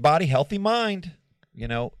healthy body, healthy mind.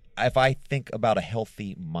 If I think about a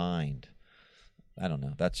healthy mind, I don't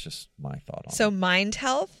know. That's just my thought on it. So mind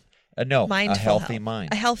health? No, Mindful a healthy health.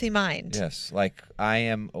 mind. A healthy mind. Yes, like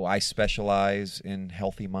I specialize in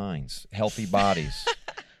healthy minds, healthy bodies.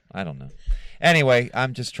 I don't know. Anyway,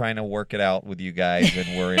 I'm just trying to work it out with you guys,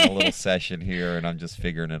 and we're in a little session here, and I'm just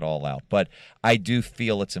figuring it all out. But I do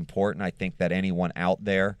feel it's important. I think that anyone out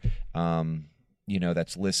there,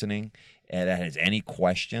 that's listening and that has any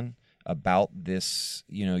question about this,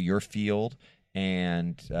 your field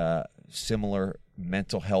and similar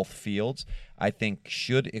mental health fields, I think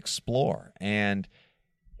should explore. And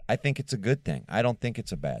I think it's a good thing. I don't think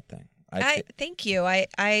it's a bad thing. Thank you.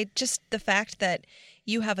 I just, the fact that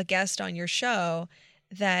you have a guest on your show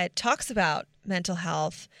that talks about mental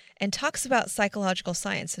health and talks about psychological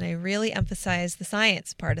science, and I really emphasize the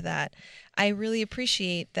science part of that. I really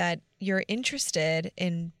appreciate that you're interested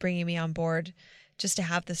in bringing me on board just to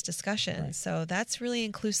have this discussion. Right. So that's really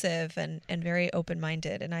inclusive and very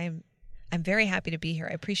open-minded, and I'm very happy to be here.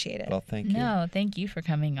 I appreciate it. Well, thank you. No, thank you for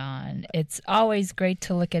coming on. It's always great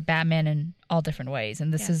to look at Batman in all different ways,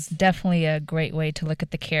 and this is definitely a great way to look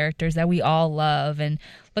at the characters that we all love and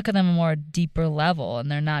look at them on a more deeper level,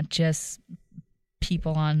 and they're not just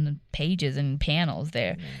people on pages and panels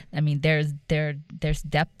there. I mean, there's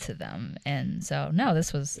depth to them, and so no,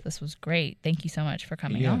 this was great. Thank you so much for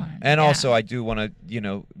coming on. And also, I do want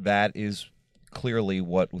to, that is clearly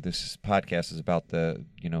what this podcast is about, the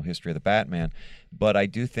history of the Batman, but I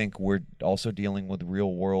do think we're also dealing with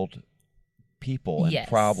real world people and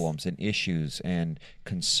problems and issues and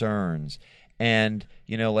concerns. And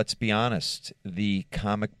let's be honest, the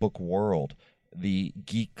comic book world, the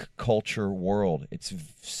geek culture world, it's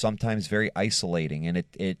sometimes very isolating, and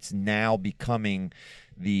it's now becoming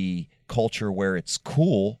the culture where it's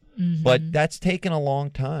cool. Mm-hmm. But that's taken a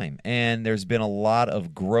long time, and there's been a lot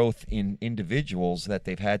of growth in individuals that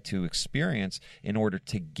they've had to experience in order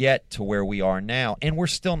to get to where we are now, and we're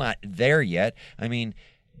still not there yet. I mean,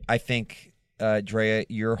 I think, Andrea,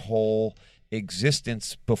 your whole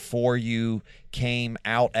existence before you came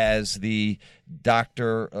out as the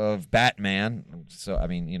Doctor of Batman, so I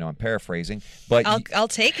mean, I'm paraphrasing, but I'll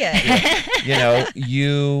take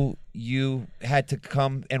it. You had to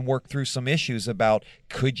come and work through some issues about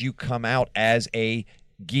could you come out as a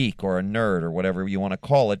geek or a nerd or whatever you want to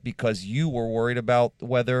call it, because you were worried about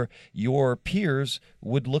whether your peers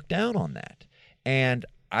would look down on that. And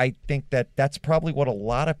I think that that's probably what a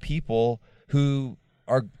lot of people who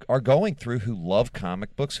are going through, who love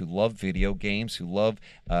comic books, who love video games, who love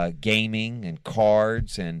gaming and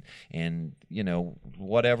cards and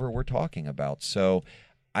whatever we're talking about. So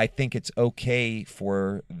I think it's okay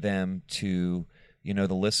for them to,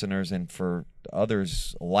 the listeners and for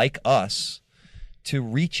others like us to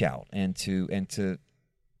reach out and to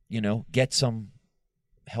get some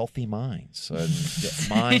healthy minds,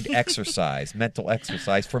 mind exercise, mental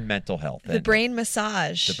exercise for mental health. The brain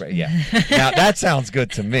massage. Now that sounds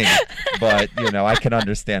good to me, but I can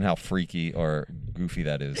understand how freaky or goofy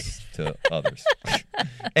that is to others.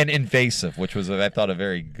 And invasive, which was, I thought, a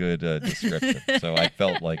very good description. So I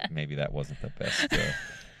felt like maybe that wasn't the best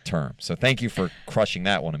term. So thank you for crushing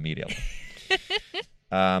that one immediately.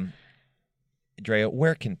 Andrea,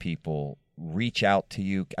 where can people reach out to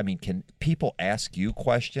you? I mean, can people ask you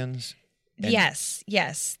questions? Yes.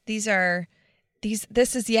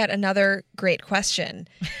 This is yet another great question.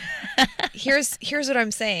 Here's what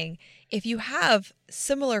I'm saying. If you have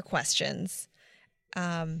similar questions,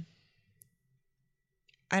 I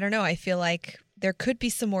don't know, I feel like there could be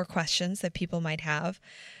some more questions that people might have.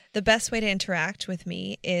 The best way to interact with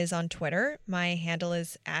me is on Twitter. My handle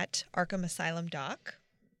is @ArkhamAsylumDoc.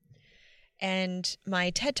 And my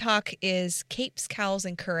TED Talk is Capes, Cowls,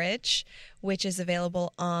 and Courage, which is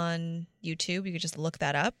available on YouTube. You could just look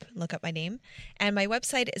that up, look up my name. And my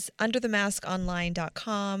website is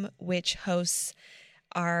underthemaskonline.com, which hosts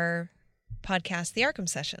our podcast, The Arkham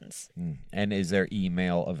Sessions. And is there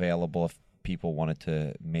email available if people wanted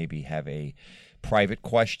to maybe have a private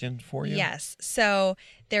question for you? Yes. So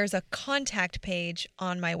there's a contact page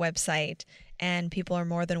on my website, and people are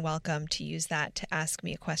more than welcome to use that to ask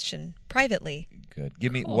me a question privately. Good.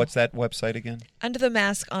 Give me, what's that website again?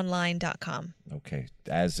 Underthemaskonline.com. Okay.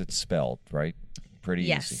 As it's spelled, right? Pretty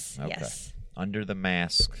Yes. easy. Okay. Yes. Under the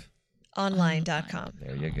Mask. Online.com.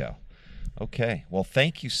 There you go. Okay. Well,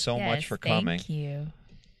 thank you so much for coming. Thank you.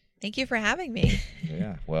 Thank you for having me.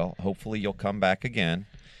 Yeah. Well, hopefully you'll come back again,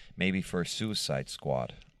 maybe for a Suicide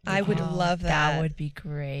Squad. I would love that. That would be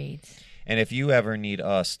great. And if you ever need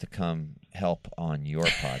us to come help on your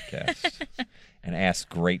podcast and ask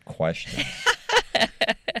great questions,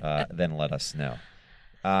 then let us know.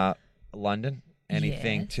 London,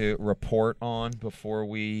 anything Yes. to report on before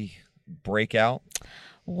we break out?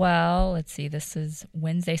 Well, let's see. This is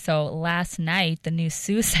Wednesday. So last night, the new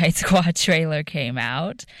Suicide Squad trailer came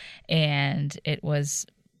out, and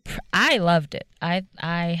I loved it.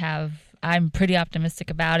 I'm pretty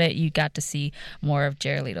optimistic about it. You got to see more of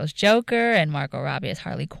Jared Leto's Joker and Margot Robbie as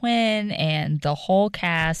Harley Quinn and the whole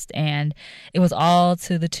cast, and it was all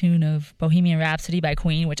to the tune of Bohemian Rhapsody by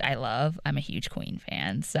Queen, which I love. I'm a huge Queen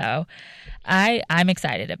fan, so I'm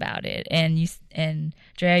excited about it. And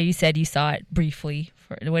Andrea, you said you saw it briefly.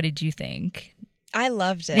 What did you think? I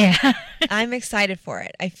loved it. Yeah. I'm excited for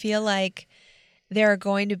it. I feel like there are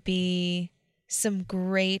going to be some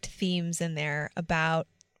great themes in there about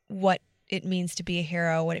what it means to be a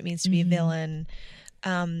hero, what it means to be a villain,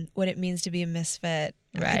 what it means to be a misfit.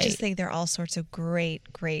 Right. I just think there are all sorts of great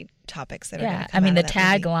topics that are going to come I mean, out the of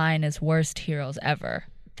that movie. tagline is "Worst heroes ever."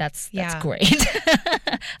 That's Yeah. great.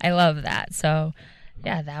 I love that. So,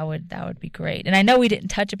 yeah, that would be great. And I know we didn't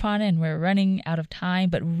touch upon it, and we're running out of time.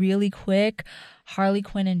 But really quick, Harley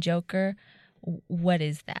Quinn and Joker. What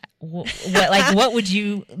is that? What would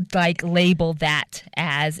you label that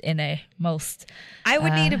as in a most? I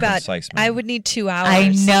would need Concise I manner. would need 2 hours. I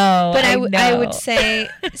know, but I know. would say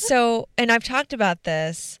so. And I've talked about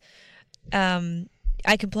this. I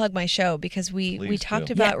can plug my show because we Please talked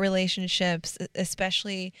do. about relationships,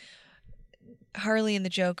 especially Harley and the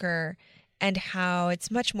Joker, and how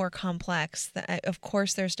it's much more complex. Of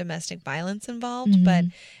course, there's domestic violence involved, but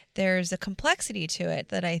there's a complexity to it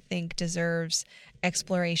that I think deserves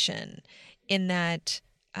exploration, in that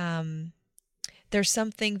there's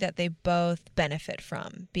something that they both benefit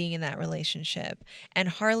from being in that relationship. And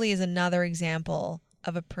Harley is another example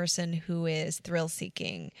of a person who is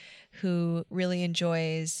thrill-seeking, who really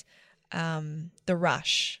enjoys the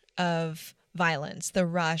rush of violence, the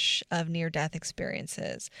rush of near-death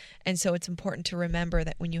experiences. And so it's important to remember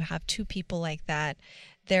that when you have two people like that,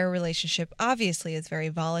 their relationship obviously is very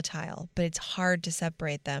volatile, but it's hard to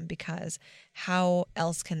separate them because how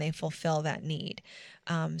else can they fulfill that need?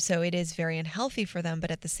 So it is very unhealthy for them,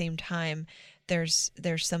 but at the same time, there's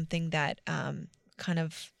something that kind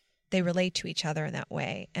of they relate to each other in that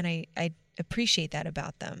way, and I appreciate that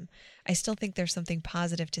about them. I still think there's something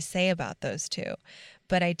positive to say about those two,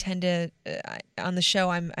 but I tend to on the show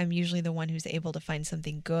I'm usually the one who's able to find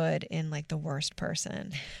something good in the worst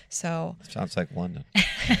person. So Sounds like London.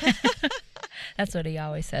 That's what he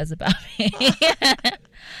always says about me.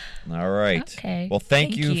 All right. Okay. Well,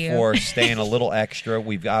 thank Thank you you. for staying a little extra.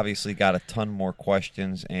 We've obviously got a ton more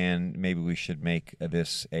questions, and maybe we should make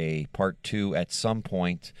this a part 2 at some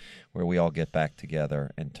point where we all get back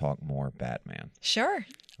together and talk more Batman. sure.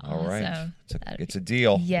 All right. Awesome. It's a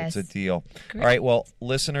deal. Yes. It's a deal. Great. All right. Well,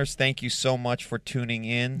 listeners, thank you so much for tuning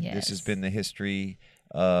in. This has Yes. been the history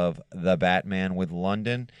of the Batman with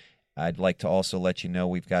London. I'd like to also let you know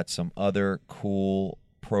we've got some other cool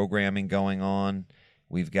programming going on.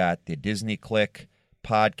 We've got the Disney Click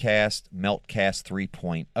podcast, Meltcast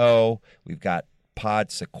 3.0. We've got Pod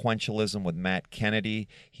Sequentialism with Matt Kennedy.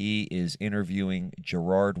 He is interviewing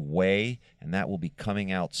Gerard Way, and that will be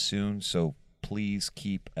coming out soon, so please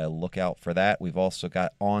keep a lookout for that. We've also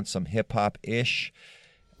got On Some Hip Hop Ish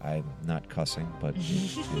I'm not cussing, but it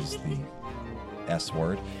is the S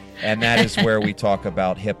word. And that is where we talk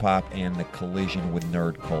about hip-hop and the collision with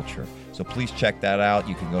nerd culture. So please check that out.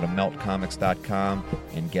 You can go to meltcomics.com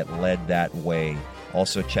and get led that way.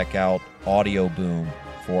 Also check out Audio Boom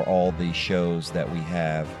for all the shows that we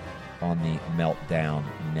have on the Meltdown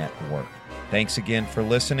Network. Thanks again for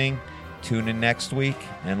listening. Tune in next week.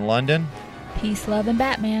 And London? Peace, love, and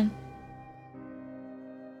Batman.